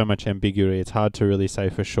that there's so much ambiguity. It's hard to really say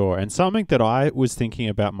for sure. And something that I was thinking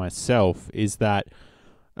about myself is that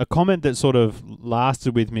a comment that sort of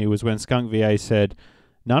lasted with me was when Skunk VA said,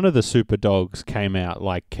 none of the super dogs came out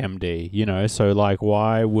like ChemD, so like,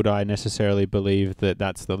 why would I necessarily believe that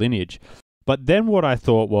that's the lineage? But then what I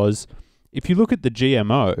thought was, if you look at the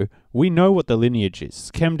GMO, we know what the lineage is.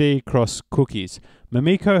 ChemD cross cookies.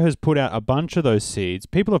 Mamiko has put out a bunch of those seeds.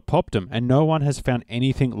 People have popped them, and no one has found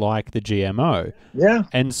anything like the GMO. Yeah.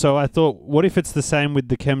 And so I thought, what if it's the same with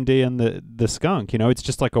the ChemD and the skunk? It's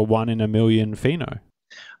just like a 1 in a million pheno.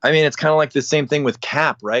 I mean, it's kind of like the same thing with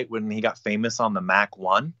Cap, right? When he got famous on the Mac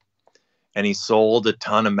 1, and he sold a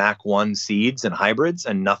ton of Mac 1 seeds and hybrids,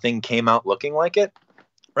 and nothing came out looking like it,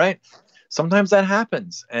 right? Sometimes that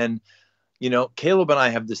happens. And, Caleb and I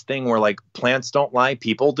have this thing where, like, plants don't lie,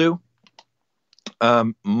 people do.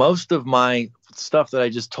 Most of my stuff that I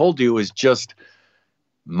just told you is just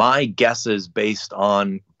my guesses based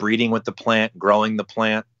on breeding with the plant, growing the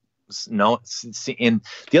plant. And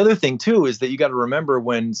the other thing too is that you got to remember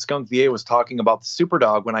when Skunk VA was talking about the super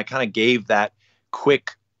dog, when I kind of gave that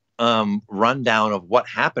quick rundown of what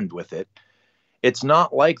happened with it, it's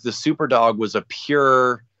not like the super dog was a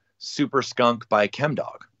pure super skunk by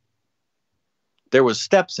ChemDog. There was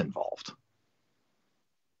steps involved,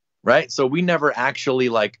 right? So we never actually,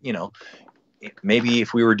 like, maybe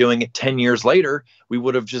if we were doing it 10 years later, we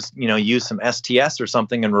would have just, used some STS or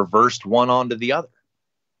something and reversed one onto the other.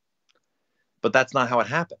 But that's not how it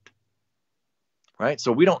happened, right?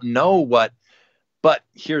 So we don't know what, but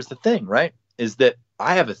here's the thing, right? Is that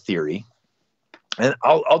I have a theory, and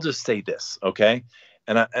I'll just say this, okay?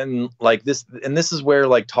 And like this, and this is where,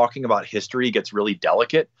 like, talking about history gets really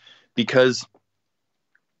delicate, because,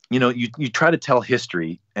 you try to tell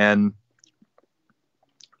history, and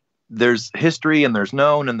there's history, and there's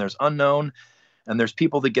known, and there's unknown, and there's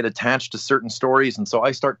people that get attached to certain stories. And so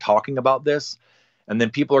I start talking about this, and then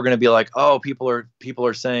people are going to be like, oh, people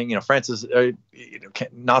are saying, Francis,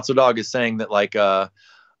 NotSoDog is saying that, like, that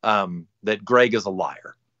Greg is a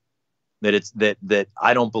liar, that it's that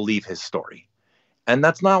I don't believe his story. And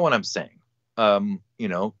that's not what I'm saying.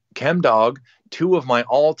 ChemDog, 2 of my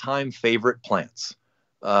all-time favorite plants,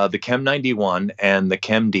 the Chem 91 and the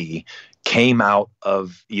ChemD, came out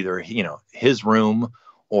of either, his room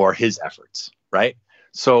or his efforts, right?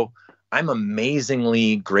 So I'm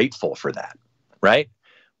amazingly grateful for that, right?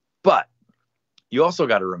 But you also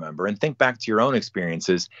got to remember and think back to your own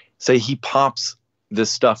experiences. Say he pops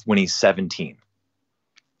this stuff when he's 17.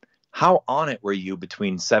 How on it were you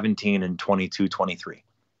between 17 and 22, 23?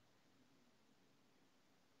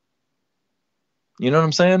 You know what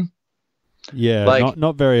I'm saying? Yeah, like,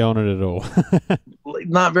 not very on it at all.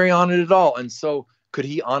 Not very on it at all. And so could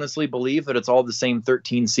he honestly believe that it's all the same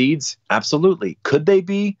 13 seeds? Absolutely. Could they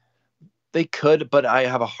be? They could, but I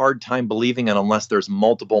have a hard time believing it unless there's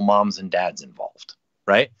multiple moms and dads involved,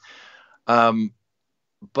 right?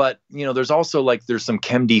 But, there's also, like, there's some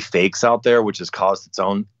ChemD fakes out there, which has caused its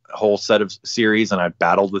own whole set of series, and I've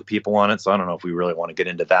battled with people on it, so I don't know if we really want to get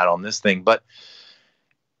into that on this thing. But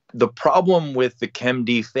the problem with the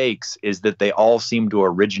ChemD fakes is that they all seem to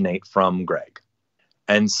originate from Greg.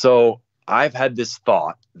 And so I've had this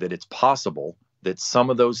thought that it's possible that some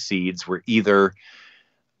of those seeds were either,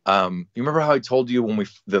 you remember how I told you when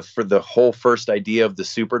for the whole first idea of the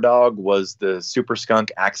super dog was the super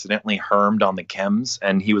skunk accidentally hermed on the chems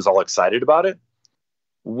and he was all excited about it?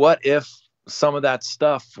 What if some of that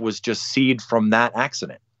stuff was just seed from that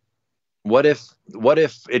accident? What if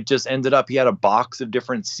it just ended up he had a box of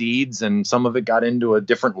different seeds and some of it got into a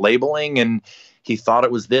different labeling and he thought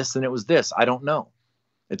it was this and it was this? I don't know.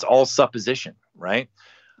 It's all supposition, right?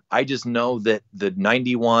 I just know that the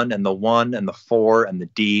 91 and the 1 and the 4 and the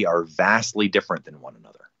D are vastly different than one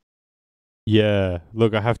another. Yeah,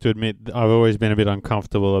 look, I have to admit, I've always been a bit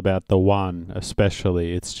uncomfortable about the 1,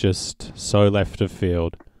 especially. It's just so left of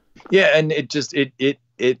field. Yeah, and it just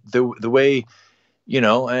the way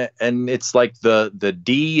and it's like the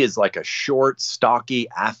D is like a short, stocky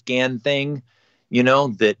Afghan thing,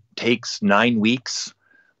 that takes 9 weeks.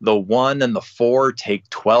 The 1 and the 4 take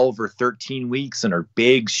 12 or 13 weeks and are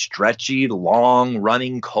big, stretchy, long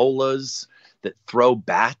running colas that throw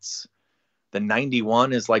bats. The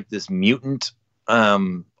 91 is like this mutant,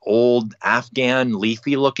 old Afghan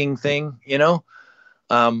leafy looking thing,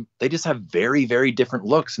 they just have very, very different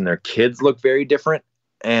looks, and their kids look very different.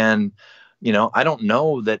 And, I don't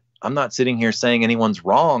know that I'm not sitting here saying anyone's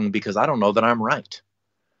wrong, because I don't know that I'm right.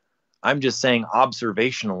 I'm just saying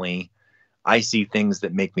observationally, I see things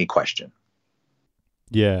that make me question.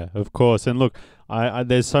 Yeah, of course. And look,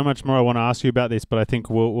 there's so much more I want to ask you about this, but I think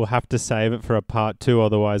we'll have to save it for a part 2.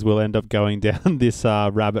 Otherwise, we'll end up going down this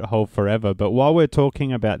rabbit hole forever. But while we're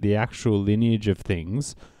talking about the actual lineage of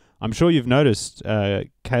things, I'm sure you've noticed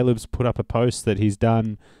Caleb's put up a post that he's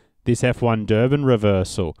done this F1 Durban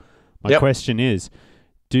reversal. My question is,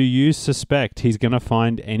 do you suspect he's going to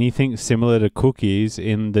find anything similar to cookies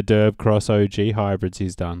in the Derb Cross OG hybrids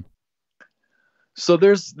he's done? So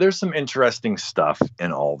there's some interesting stuff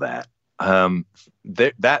in all that.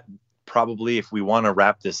 That probably, if we want to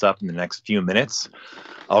wrap this up in the next few minutes,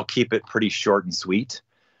 I'll keep it pretty short and sweet.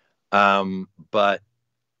 But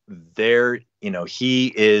there,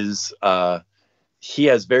 he has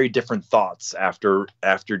very different thoughts after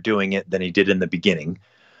doing it than he did in the beginning.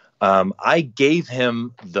 I gave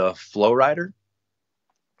him the Flow Rider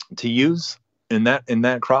to use in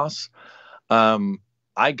that cross.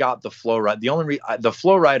 I got the Flow Rider. The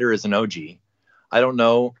Flow Rider is an OG. I don't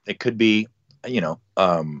know. It could be, I don't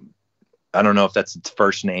know if that's its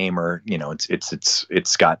first name, or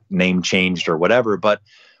it's got name changed or whatever. But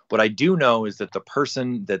what I do know is that the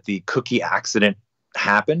person that the cookie accident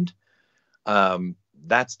happened,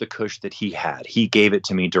 that's the Kush that he had. He gave it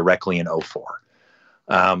to me directly in 04.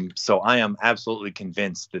 So I am absolutely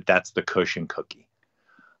convinced that that's the Kush and cookie.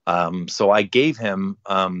 So I gave him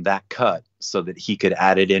that cut so that he could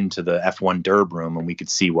add it into the F1 Derb room and we could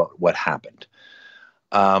see what happened.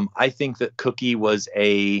 I think that Cookie was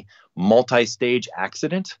a multi-stage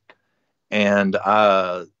accident, and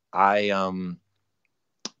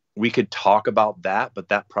we could talk about that, but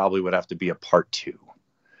that probably would have to be a part 2.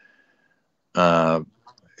 That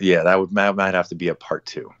might have to be a part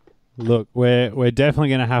 2. Look, we're definitely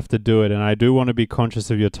going to have to do it, and I do want to be conscious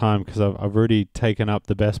of your time, because I've already taken up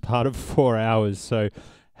the best part of 4 hours. So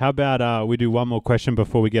how about we do one more question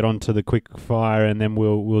before we get on to the quick fire, and then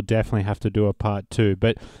we'll definitely have to do a part 2.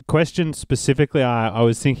 But question specifically, I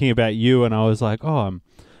was thinking about you, and I was like,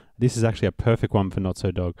 this is actually a perfect one for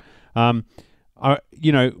NotSoDog.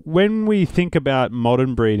 When we think about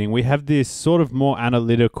modern breeding, we have this sort of more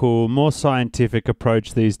analytical, more scientific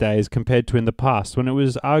approach these days compared to in the past, when it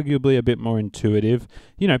was arguably a bit more intuitive.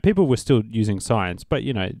 People were still using science, but,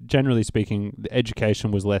 generally speaking, the education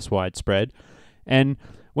was less widespread. And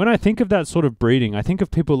when I think of that sort of breeding, I think of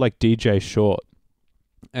people like DJ Short.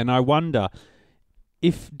 And I wonder,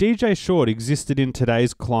 if DJ Short existed in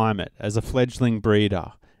today's climate as a fledgling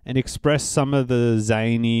breeder, and express some of the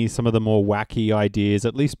zany, some of the more wacky ideas,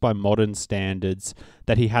 at least by modern standards,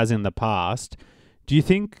 that he has in the past, do you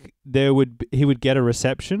think he would get a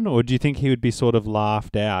reception, or do you think he would be sort of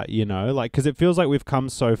laughed out, because it feels like we've come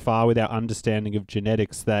so far with our understanding of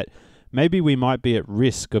genetics that maybe we might be at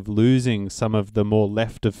risk of losing some of the more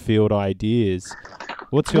left of field ideas.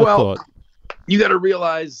 What's your thought? You got to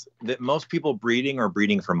realize that most people breeding are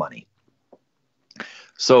breeding for money.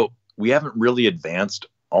 So we haven't really advanced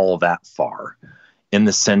all that far, in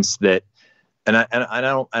the sense that, and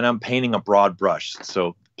I'm painting a broad brush.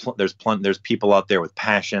 So there's people out there with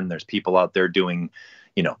passion. There's people out there doing,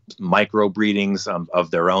 micro breedings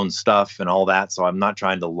of their own stuff and all that. So I'm not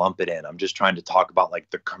trying to lump it in. I'm just trying to talk about like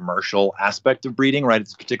the commercial aspect of breeding right at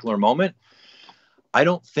this particular moment. I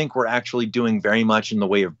don't think we're actually doing very much in the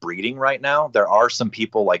way of breeding right now. There are some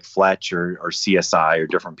people like Fletch or CSI or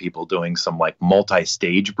different people doing some like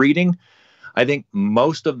multi-stage breeding. I think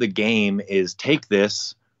most of the game is take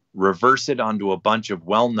this, reverse it onto a bunch of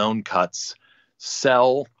well-known cuts,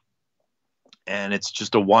 sell, and it's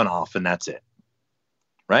just a one-off, and that's it.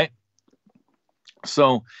 Right?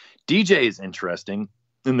 So DJ is interesting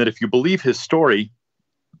in that if you believe his story,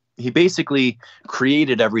 he basically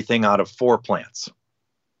created everything out of 4 plants.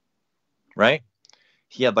 Right?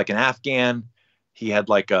 He had like an Afghan. He had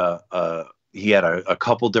like a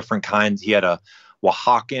couple different kinds. He had a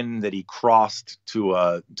Oaxacan that he crossed to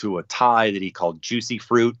a tie that he called Juicy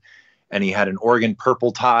Fruit, and he had an Oregon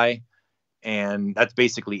Purple tie, and that's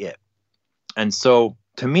basically it. And so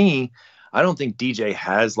to me, I don't think DJ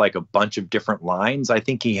has like a bunch of different lines. I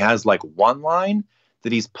think he has like one line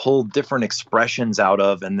that he's pulled different expressions out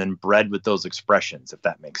of and then bred with those expressions, if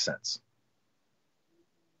that makes sense.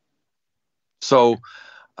 So,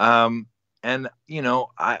 and you know,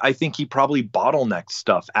 I think he probably bottlenecked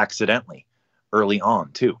stuff accidentally early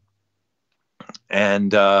on too.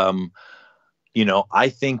 And, you know, I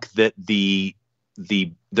think that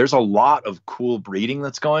there's a lot of cool breeding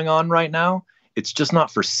that's going on right now. It's just not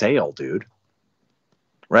for sale, dude.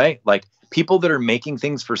 Right? Like, people that are making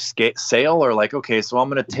things for sale are like, okay, so I'm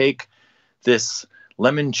going to take this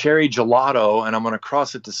lemon cherry gelato and I'm going to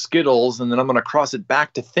cross it to Skittles, and then I'm going to cross it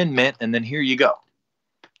back to Thin Mint, and then here you go.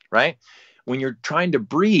 Right? When you're trying to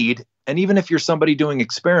breed, and even if you're somebody doing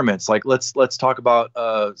experiments, like let's talk about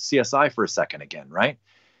CSI for a second again, right?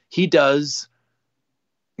 He does,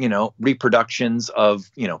 you know, reproductions of,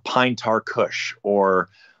 you know, Pine Tar Kush or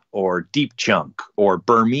Deep Chunk or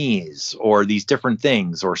Burmese or these different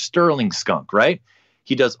things, or Sterling Skunk, right?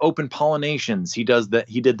 He does open pollinations. He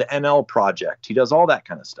did the NL project. He does all that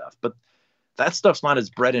kind of stuff. But that stuff's not his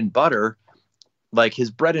bread and butter. Like,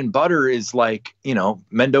 his bread and butter is like, you know,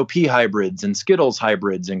 Mendo P hybrids and Skittles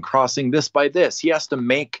hybrids and crossing this by this. He has to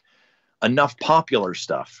make enough popular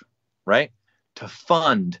stuff, right, to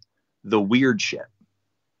fund the weird shit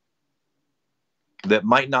that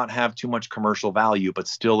might not have too much commercial value, but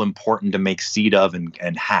still important to make seed of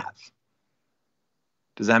and have.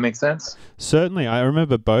 Does that make sense? Certainly. I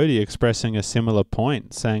remember Bodie expressing a similar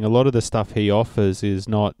point, saying a lot of the stuff he offers is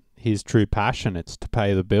not his true passion. It's to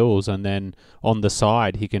pay the bills, and then on the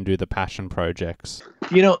side, he can do the passion projects.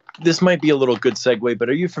 You know, this might be a little good segue, but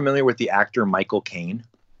are you familiar with the actor Michael Caine?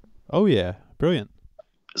 Oh, yeah. Brilliant.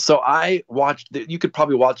 So I watched, you could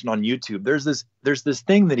probably watch it on YouTube. There's this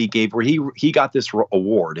thing that he gave where he got this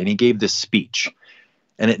award, and he gave this speech,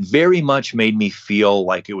 and it very much made me feel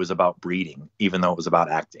like it was about breeding, even though it was about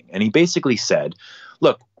acting. And he basically said,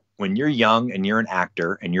 look, when you're young and you're an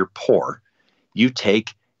actor and you're poor, you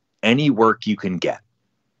take any work you can get,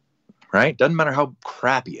 right? Doesn't matter how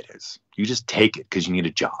crappy it is. You just take it because you need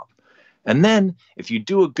a job. And then if you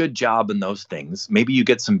do a good job in those things, maybe you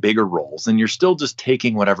get some bigger roles, and you're still just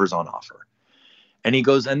taking whatever's on offer. And he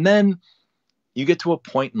goes, and then you get to a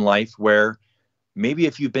point in life where maybe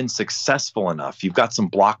if you've been successful enough, you've got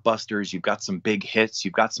some blockbusters, you've got some big hits,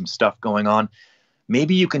 you've got some stuff going on,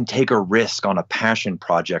 maybe you can take a risk on a passion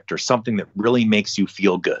project or something that really makes you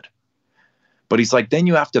feel good. But he's like, then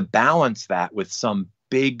you have to balance that with some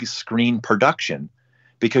big screen production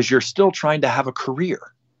because you're still trying to have a career.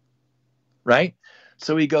 Right?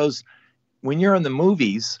 So he goes, when you're in the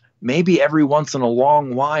movies, maybe every once in a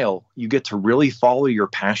long while you get to really follow your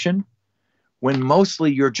passion, when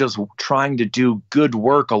mostly you're just trying to do good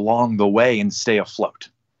work along the way and stay afloat.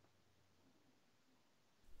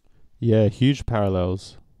 Yeah, huge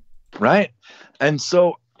parallels. Right? And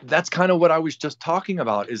so that's kind of what I was just talking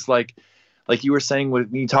about, is like you were saying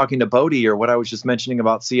with me talking to Bodie, or what I was just mentioning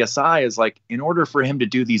about CSI, is like, in order for him to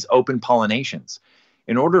do these open pollinations,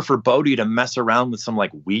 in order for Bodie to mess around with some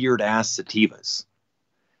like weird ass sativas,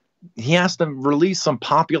 he has to release some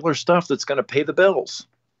popular stuff that's going to pay the bills.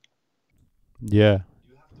 Yeah.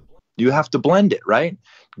 You have to blend it, right?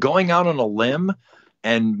 Going out on a limb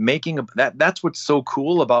and making that's what's so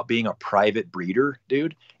cool about being a private breeder,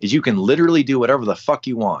 dude, is you can literally do whatever the fuck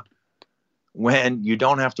you want when you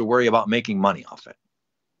don't have to worry about making money off it.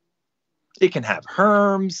 It can have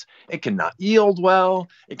herms, it can not yield well,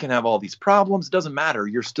 it can have all these problems. It doesn't matter.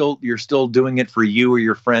 You're still doing it for you or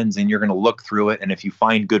your friends, and you're going to look through it, and if you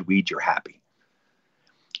find good weed, you're happy.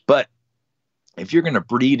 But if you're going to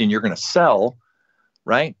breed and you're going to sell,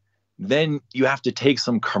 right, then you have to take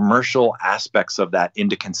some commercial aspects of that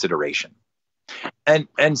into consideration.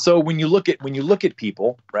 And so when you look at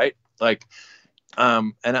people, right, like,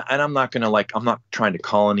 and I'm not going to I'm not trying to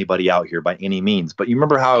call anybody out here by any means, but you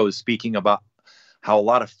remember how I was speaking about how a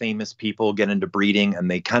lot of famous people get into breeding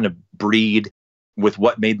and they kind of breed with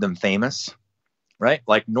what made them famous, right?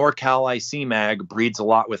 Like NorCal IC Mag breeds a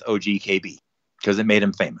lot with OGKB because it made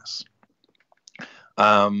him famous.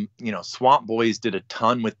 You know, Swamp Boys did a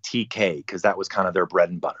ton with TK because that was kind of their bread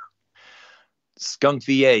and butter. Skunk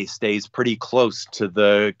VA stays pretty close to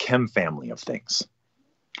the Chem family of things,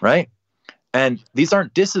 right? And these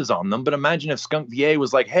aren't disses on them, but imagine if Skunk VA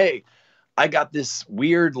was like, hey, I got this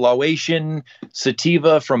weird Laotian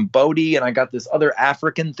sativa from Bodie, and I got this other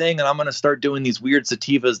African thing, and I'm going to start doing these weird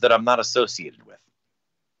sativas that I'm not associated with.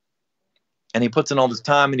 And he puts in all this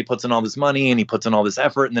time, and he puts in all this money, and he puts in all this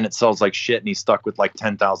effort, and then it sells like shit, and he's stuck with like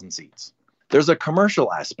 10,000 seeds. There's a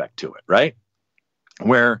commercial aspect to it, right?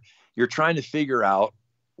 Where you're trying to figure out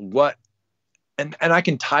what, and I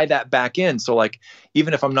can tie that back in. So like,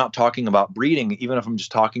 even if I'm not talking about breeding, even if I'm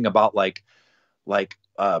just talking about like like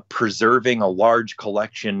preserving a large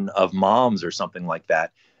collection of moms or something like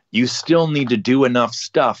that, you still need to do enough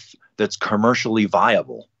stuff that's commercially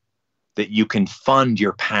viable that you can fund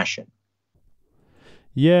your passion.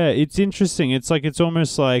 Yeah, it's interesting. It's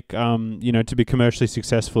almost like to be commercially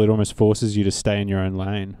successful, it almost forces you to stay in your own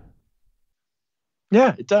lane.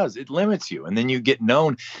 Yeah, it does. It limits you, and then you get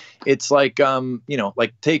known. It's like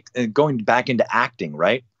like take going back into acting,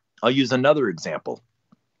 right? I'll use another example.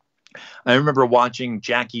 I remember watching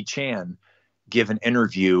Jackie Chan give an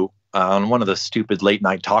interview on one of the stupid late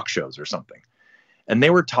night talk shows or something, and they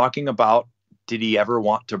were talking about, did he ever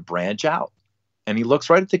want to branch out? And he looks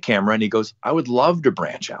right at the camera and he goes, I would love to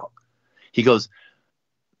branch out. He goes,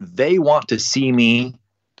 they want to see me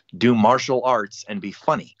do martial arts and be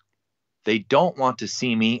funny. They don't want to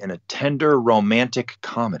see me in a tender romantic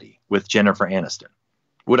comedy with Jennifer Aniston.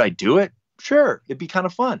 Would I do it? Sure, it'd be kind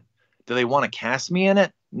of fun. Do they want to cast me in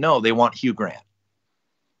it? No, they want Hugh Grant.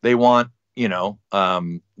 They want,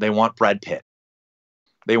 they want Brad Pitt.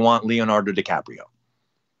 They want Leonardo DiCaprio.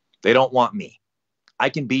 They don't want me. I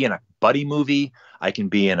can be in a buddy movie. I can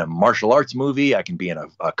be in a martial arts movie. I can be in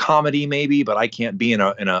a comedy maybe, but I can't be in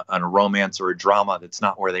a romance or a drama. That's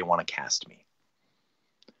not where they want to cast me.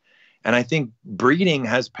 And I think breeding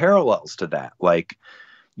has parallels to that. Like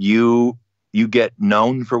you get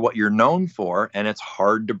known for what you're known for, and it's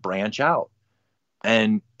hard to branch out.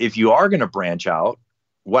 And if you are going to branch out,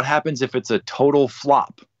 what happens if it's a total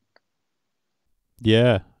flop?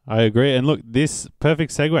 Yeah, I agree. And look, this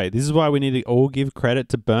perfect segue. This is why we need to all give credit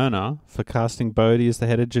to Burner for casting Bodhi as the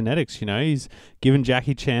head of genetics. He's given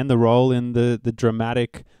Jackie Chan the role in the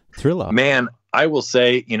dramatic thriller. Man, I will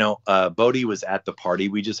say, Bodhi was at the party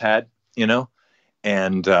we just had,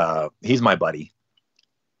 and he's my buddy.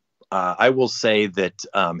 I will say that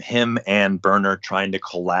him and Burner trying to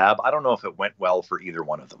collab, I don't know if it went well for either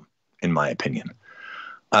one of them, in my opinion.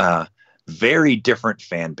 Very different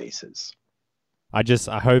fan bases.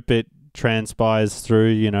 I hope it transpires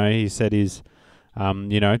through. He said he's,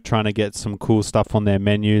 trying to get some cool stuff on their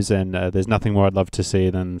menus, and there's nothing more I'd love to see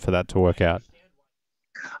than for that to work out.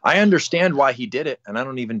 I understand why he did it, and I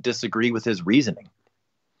don't even disagree with his reasoning.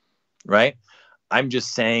 Right? I'm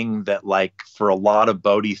just saying that, like, for a lot of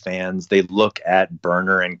Bodhi fans, they look at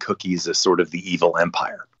Burner and Cookies as sort of the evil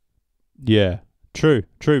empire. Yeah, true.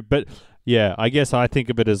 But yeah, I guess I think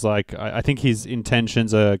of it as like, I think his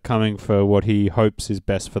intentions are coming for what he hopes is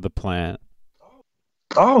best for the plant.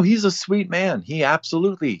 Oh, he's a sweet man.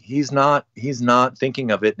 He's not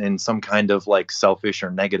thinking of it in some kind of like selfish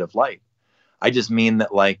or negative light. I just mean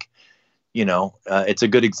that, like, it's a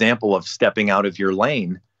good example of stepping out of your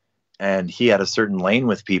lane. And he had a certain lane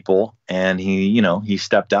with people, and he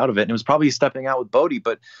stepped out of it, and it was probably stepping out with Bodhi,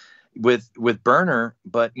 but with Burner.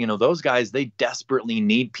 But those guys, they desperately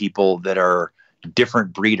need people that are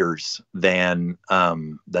different breeders than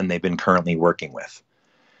they've been currently working with.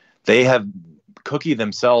 Cookie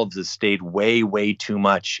themselves has stayed way, way too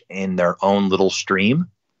much in their own little stream,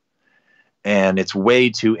 and it's way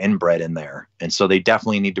too inbred in there. And so they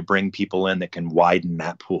definitely need to bring people in that can widen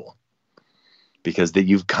that pool, because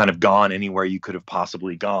you've kind of gone anywhere you could have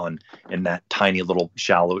possibly gone in that tiny little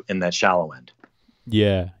shallow end.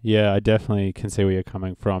 Yeah, I definitely can see where you're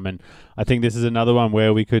coming from, and I think this is another one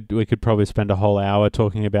where we could probably spend a whole hour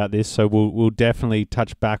talking about this. So we'll definitely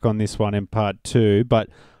touch back on this one in part 2. But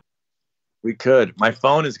we could. My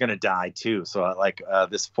phone is going to die too, so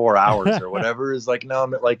this 4 hours or whatever is like, now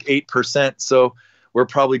I'm at like 8%. So we're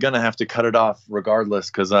probably going to have to cut it off regardless,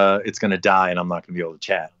 because it's going to die and I'm not going to be able to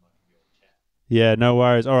chat. Yeah, no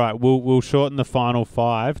worries. All right, we'll shorten the final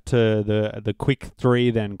 5 to the quick 3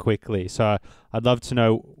 then quickly. So I'd love to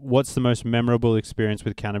know, what's the most memorable experience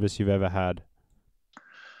with cannabis you've ever had?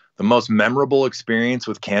 The most memorable experience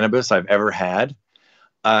with cannabis I've ever had,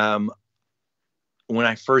 when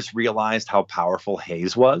I first realized how powerful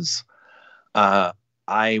haze was,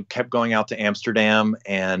 I kept going out to Amsterdam,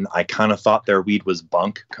 and I kind of thought their weed was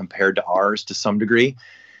bunk compared to ours to some degree.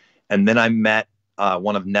 And then I met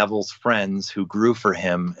one of Neville's friends who grew for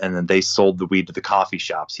him, and then they sold the weed to the coffee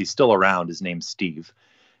shops. He's still around. His name's Steve.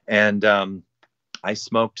 And I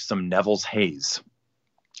smoked some Neville's haze,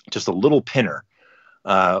 just a little pinner.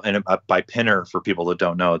 And by pinner, for people that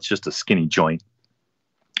don't know, it's just a skinny joint.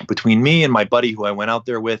 Between me and my buddy who I went out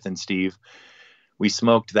there with and Steve, we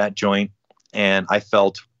smoked that joint, and I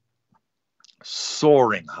felt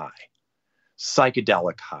soaring high,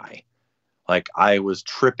 psychedelic high. Like I was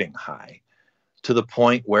tripping high, to the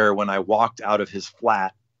point where when I walked out of his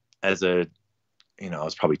flat I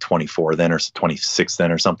was probably 24 then, or 26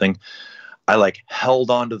 then or something, I like held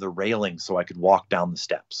onto the railing so I could walk down the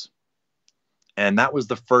steps. And that was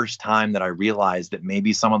the first time that I realized that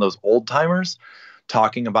maybe some of those old timers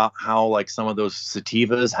talking about how like some of those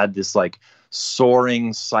sativas had this like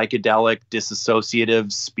soaring, psychedelic,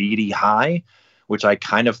 disassociative, speedy high, which I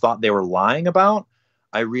kind of thought they were lying about.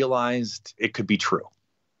 I realized it could be true.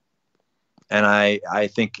 And I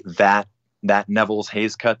think that Neville's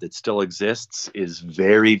Haze cut that still exists is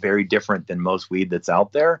very, very different than most weed that's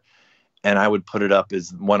out there. And I would put it up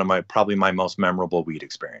as one of probably my most memorable weed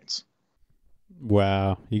experience.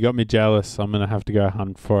 Wow, you got me jealous. I'm going to have to go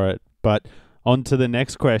hunt for it. But on to the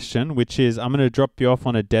next question, which is I'm going to drop you off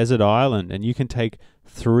on a desert island and you can take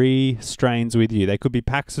 3 strains with you. They could be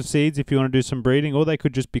packs of seeds if you want to do some breeding, or they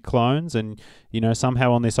could just be clones. And, you know,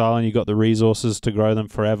 somehow on this island you got the resources to grow them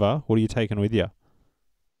forever. What are you taking with you?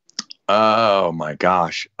 Oh, my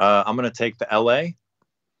gosh. I'm going to take the LA.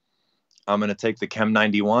 I'm going to take the Chem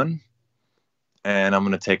 91. And I'm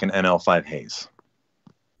going to take an NL5 Haze.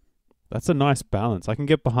 That's a nice balance. I can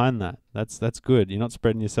get behind that. That's good. You're not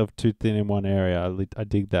spreading yourself too thin in one area. I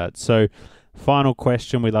dig that. So, final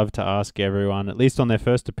question we love to ask everyone, at least on their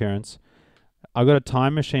first appearance. I've got a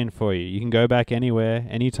time machine for you. You can go back anywhere,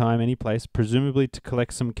 anytime, any place, presumably to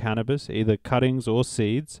collect some cannabis, either cuttings or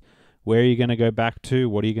seeds. Where are you going to go back to?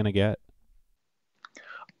 What are you going to get?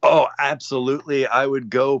 Oh, absolutely. I would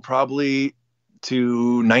go probably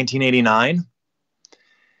to 1989.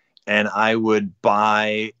 And I would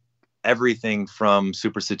buy everything from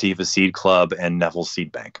Super Sativa Seed Club and Neville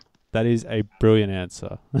Seed Bank. That is a brilliant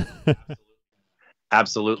answer. That's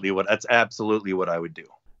absolutely what I would do.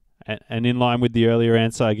 And in line with the earlier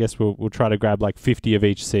answer, I guess we'll try to grab like 50 of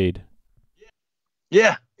each seed.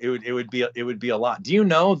 Yeah, it would be a lot. Do you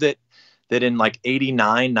know that in like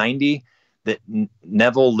 89, 90, that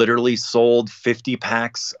Neville literally sold 50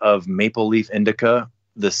 packs of Maple Leaf Indica,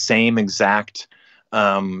 the same exact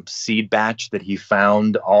seed batch that he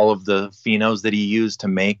found all of the phenos that he used to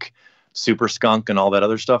make Super Skunk and all that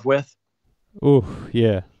other stuff with? Oh,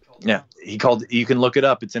 yeah. Yeah. You can look it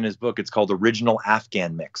up. It's in his book. It's called Original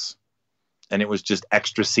Afghan Mix. And it was just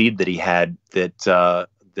extra seed that he had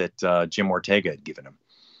that Jim Ortega had given him.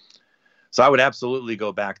 So I would absolutely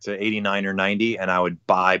go back to 89 or 90 and I would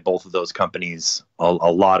buy both of those companies, a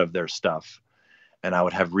lot of their stuff. And I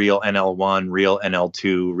would have real NL1, real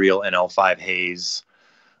NL2, real NL5 Haze,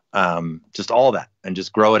 just all that, and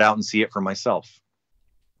just grow it out and see it for myself.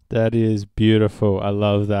 That is beautiful. I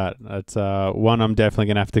love that. That's one I'm definitely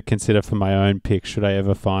going to have to consider for my own pick should I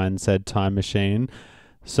ever find said time machine.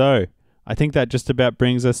 So I think that just about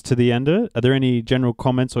brings us to the end of it. Are there any general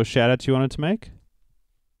comments or shout-outs you wanted to make?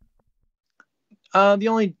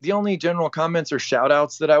 The only general comments or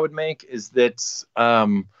shout-outs that I would make is that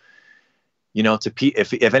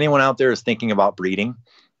if anyone out there is thinking about breeding,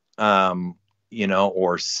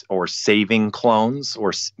 or saving clones,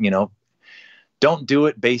 or don't do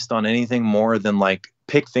it based on anything more than like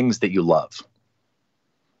pick things that you love,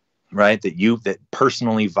 right? That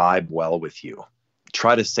personally vibe well with you.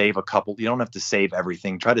 Try to save a couple. You don't have to save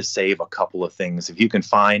everything. Try to save a couple of things. If you can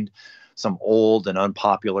find some old and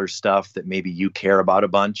unpopular stuff that maybe you care about a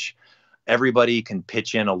bunch, everybody can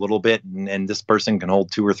pitch in a little bit, and this person can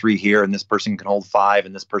hold 2 or 3 here, and this person can hold 5,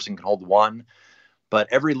 and this person can hold 1. But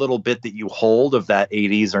every little bit that you hold of that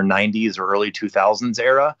 80s or 90s or early 2000s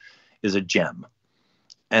era is a gem.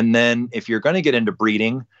 And then if you're going to get into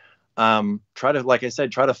breeding, try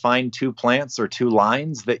to find 2 plants or 2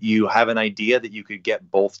 lines that you have an idea that you could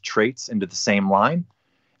get both traits into the same line,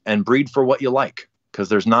 and breed for what you like. Because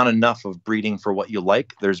there's not enough of breeding for what you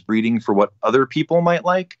like. There's breeding for what other people might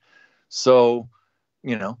like. So,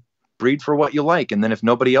 breed for what you like. And then if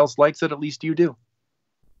nobody else likes it, at least you do.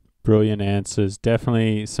 Brilliant answers.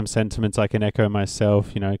 Definitely some sentiments I can echo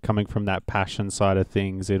myself. Coming from that passion side of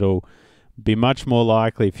things, it'll be much more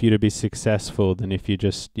likely for you to be successful than if you're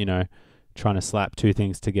just, trying to slap 2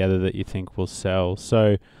 things together that you think will sell.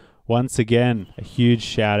 So once again, a huge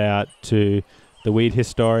shout out to the weed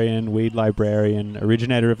historian, weed librarian,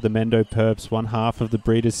 originator of the Mendo Perps, one half of the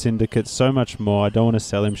Breeders Syndicate, so much more. I don't want to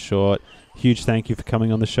sell him short. Huge thank you for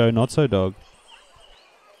coming on the show, NotSoDog.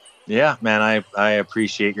 Yeah, man, I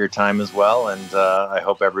appreciate your time as well, and I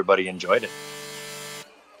hope everybody enjoyed it.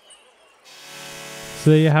 So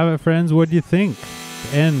there you have it, friends. What do you think?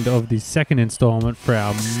 The end of the second installment for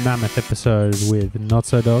our mammoth episode with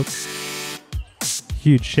NotSoDog.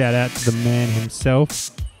 Huge shout out to the man himself.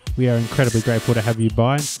 We are incredibly grateful to have you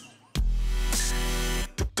by. I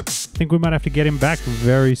think we might have to get him back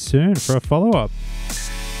very soon for a follow-up.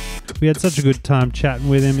 We had such a good time chatting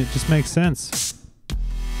with him, it just makes sense.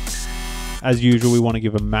 As usual, we want to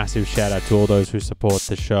give a massive shout out to all those who support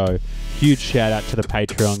the show. Huge shout out to the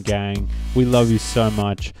Patreon gang. We love you so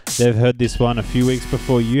much. They've heard this one a few weeks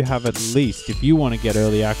before you have at least. If you want to get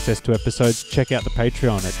early access to episodes, check out the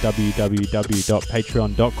Patreon at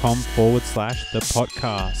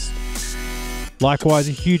www.patreon.com/thepodcast. Likewise,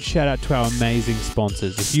 a huge shout out to our amazing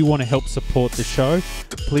sponsors. If you want to help support the show,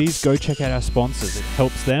 please go check out our sponsors. It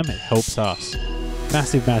helps them, it helps us.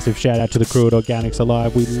 Massive shout out to the crew at Organics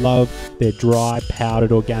Alive. We love their dry,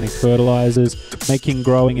 powdered organic fertilizers, making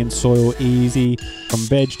growing in soil easy, from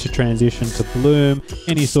veg to transition to bloom,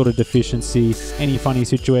 any sort of deficiency, any funny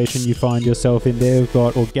situation you find yourself in. They've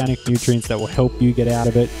got organic nutrients that will help you get out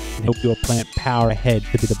of it and help your plant power ahead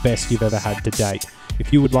to be the best you've ever had to date.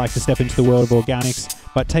 If you would like to step into the world of organics,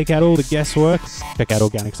 but take out all the guesswork, check out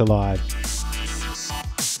Organics Alive.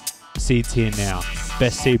 Seeds here now.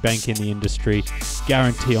 Best seed bank in the industry.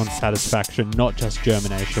 Guarantee on satisfaction, not just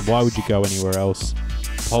germination. Why would you go anywhere else?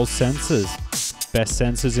 Pulse Sensors. Best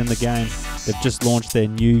sensors in the game. They've just launched their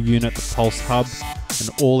new unit, the Pulse Hub. An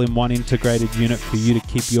all-in-one integrated unit for you to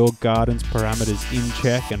keep your garden's parameters in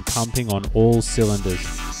check and pumping on all cylinders.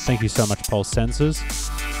 Thank you so much, Pulse Sensors.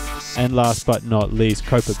 And last but not least,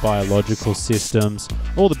 Cope Biological Systems.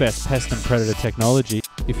 All the best pest and predator technology.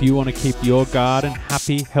 If you want to keep your garden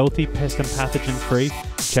happy, healthy, pest and pathogen free,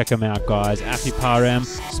 check them out, guys. Apiparm,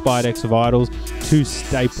 Spidex Vitals, two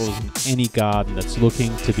staples in any garden that's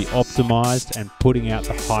looking to be optimized and putting out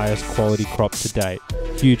the highest quality crop to date.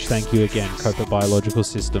 Huge thank you again, Cope Biological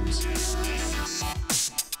Systems.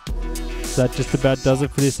 So that just about does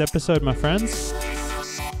it for this episode, my friends.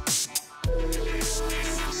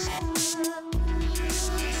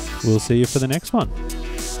 We'll see you for the next one.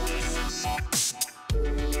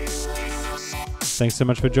 Thanks so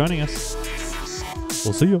much for joining us.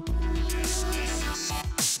 We'll see you.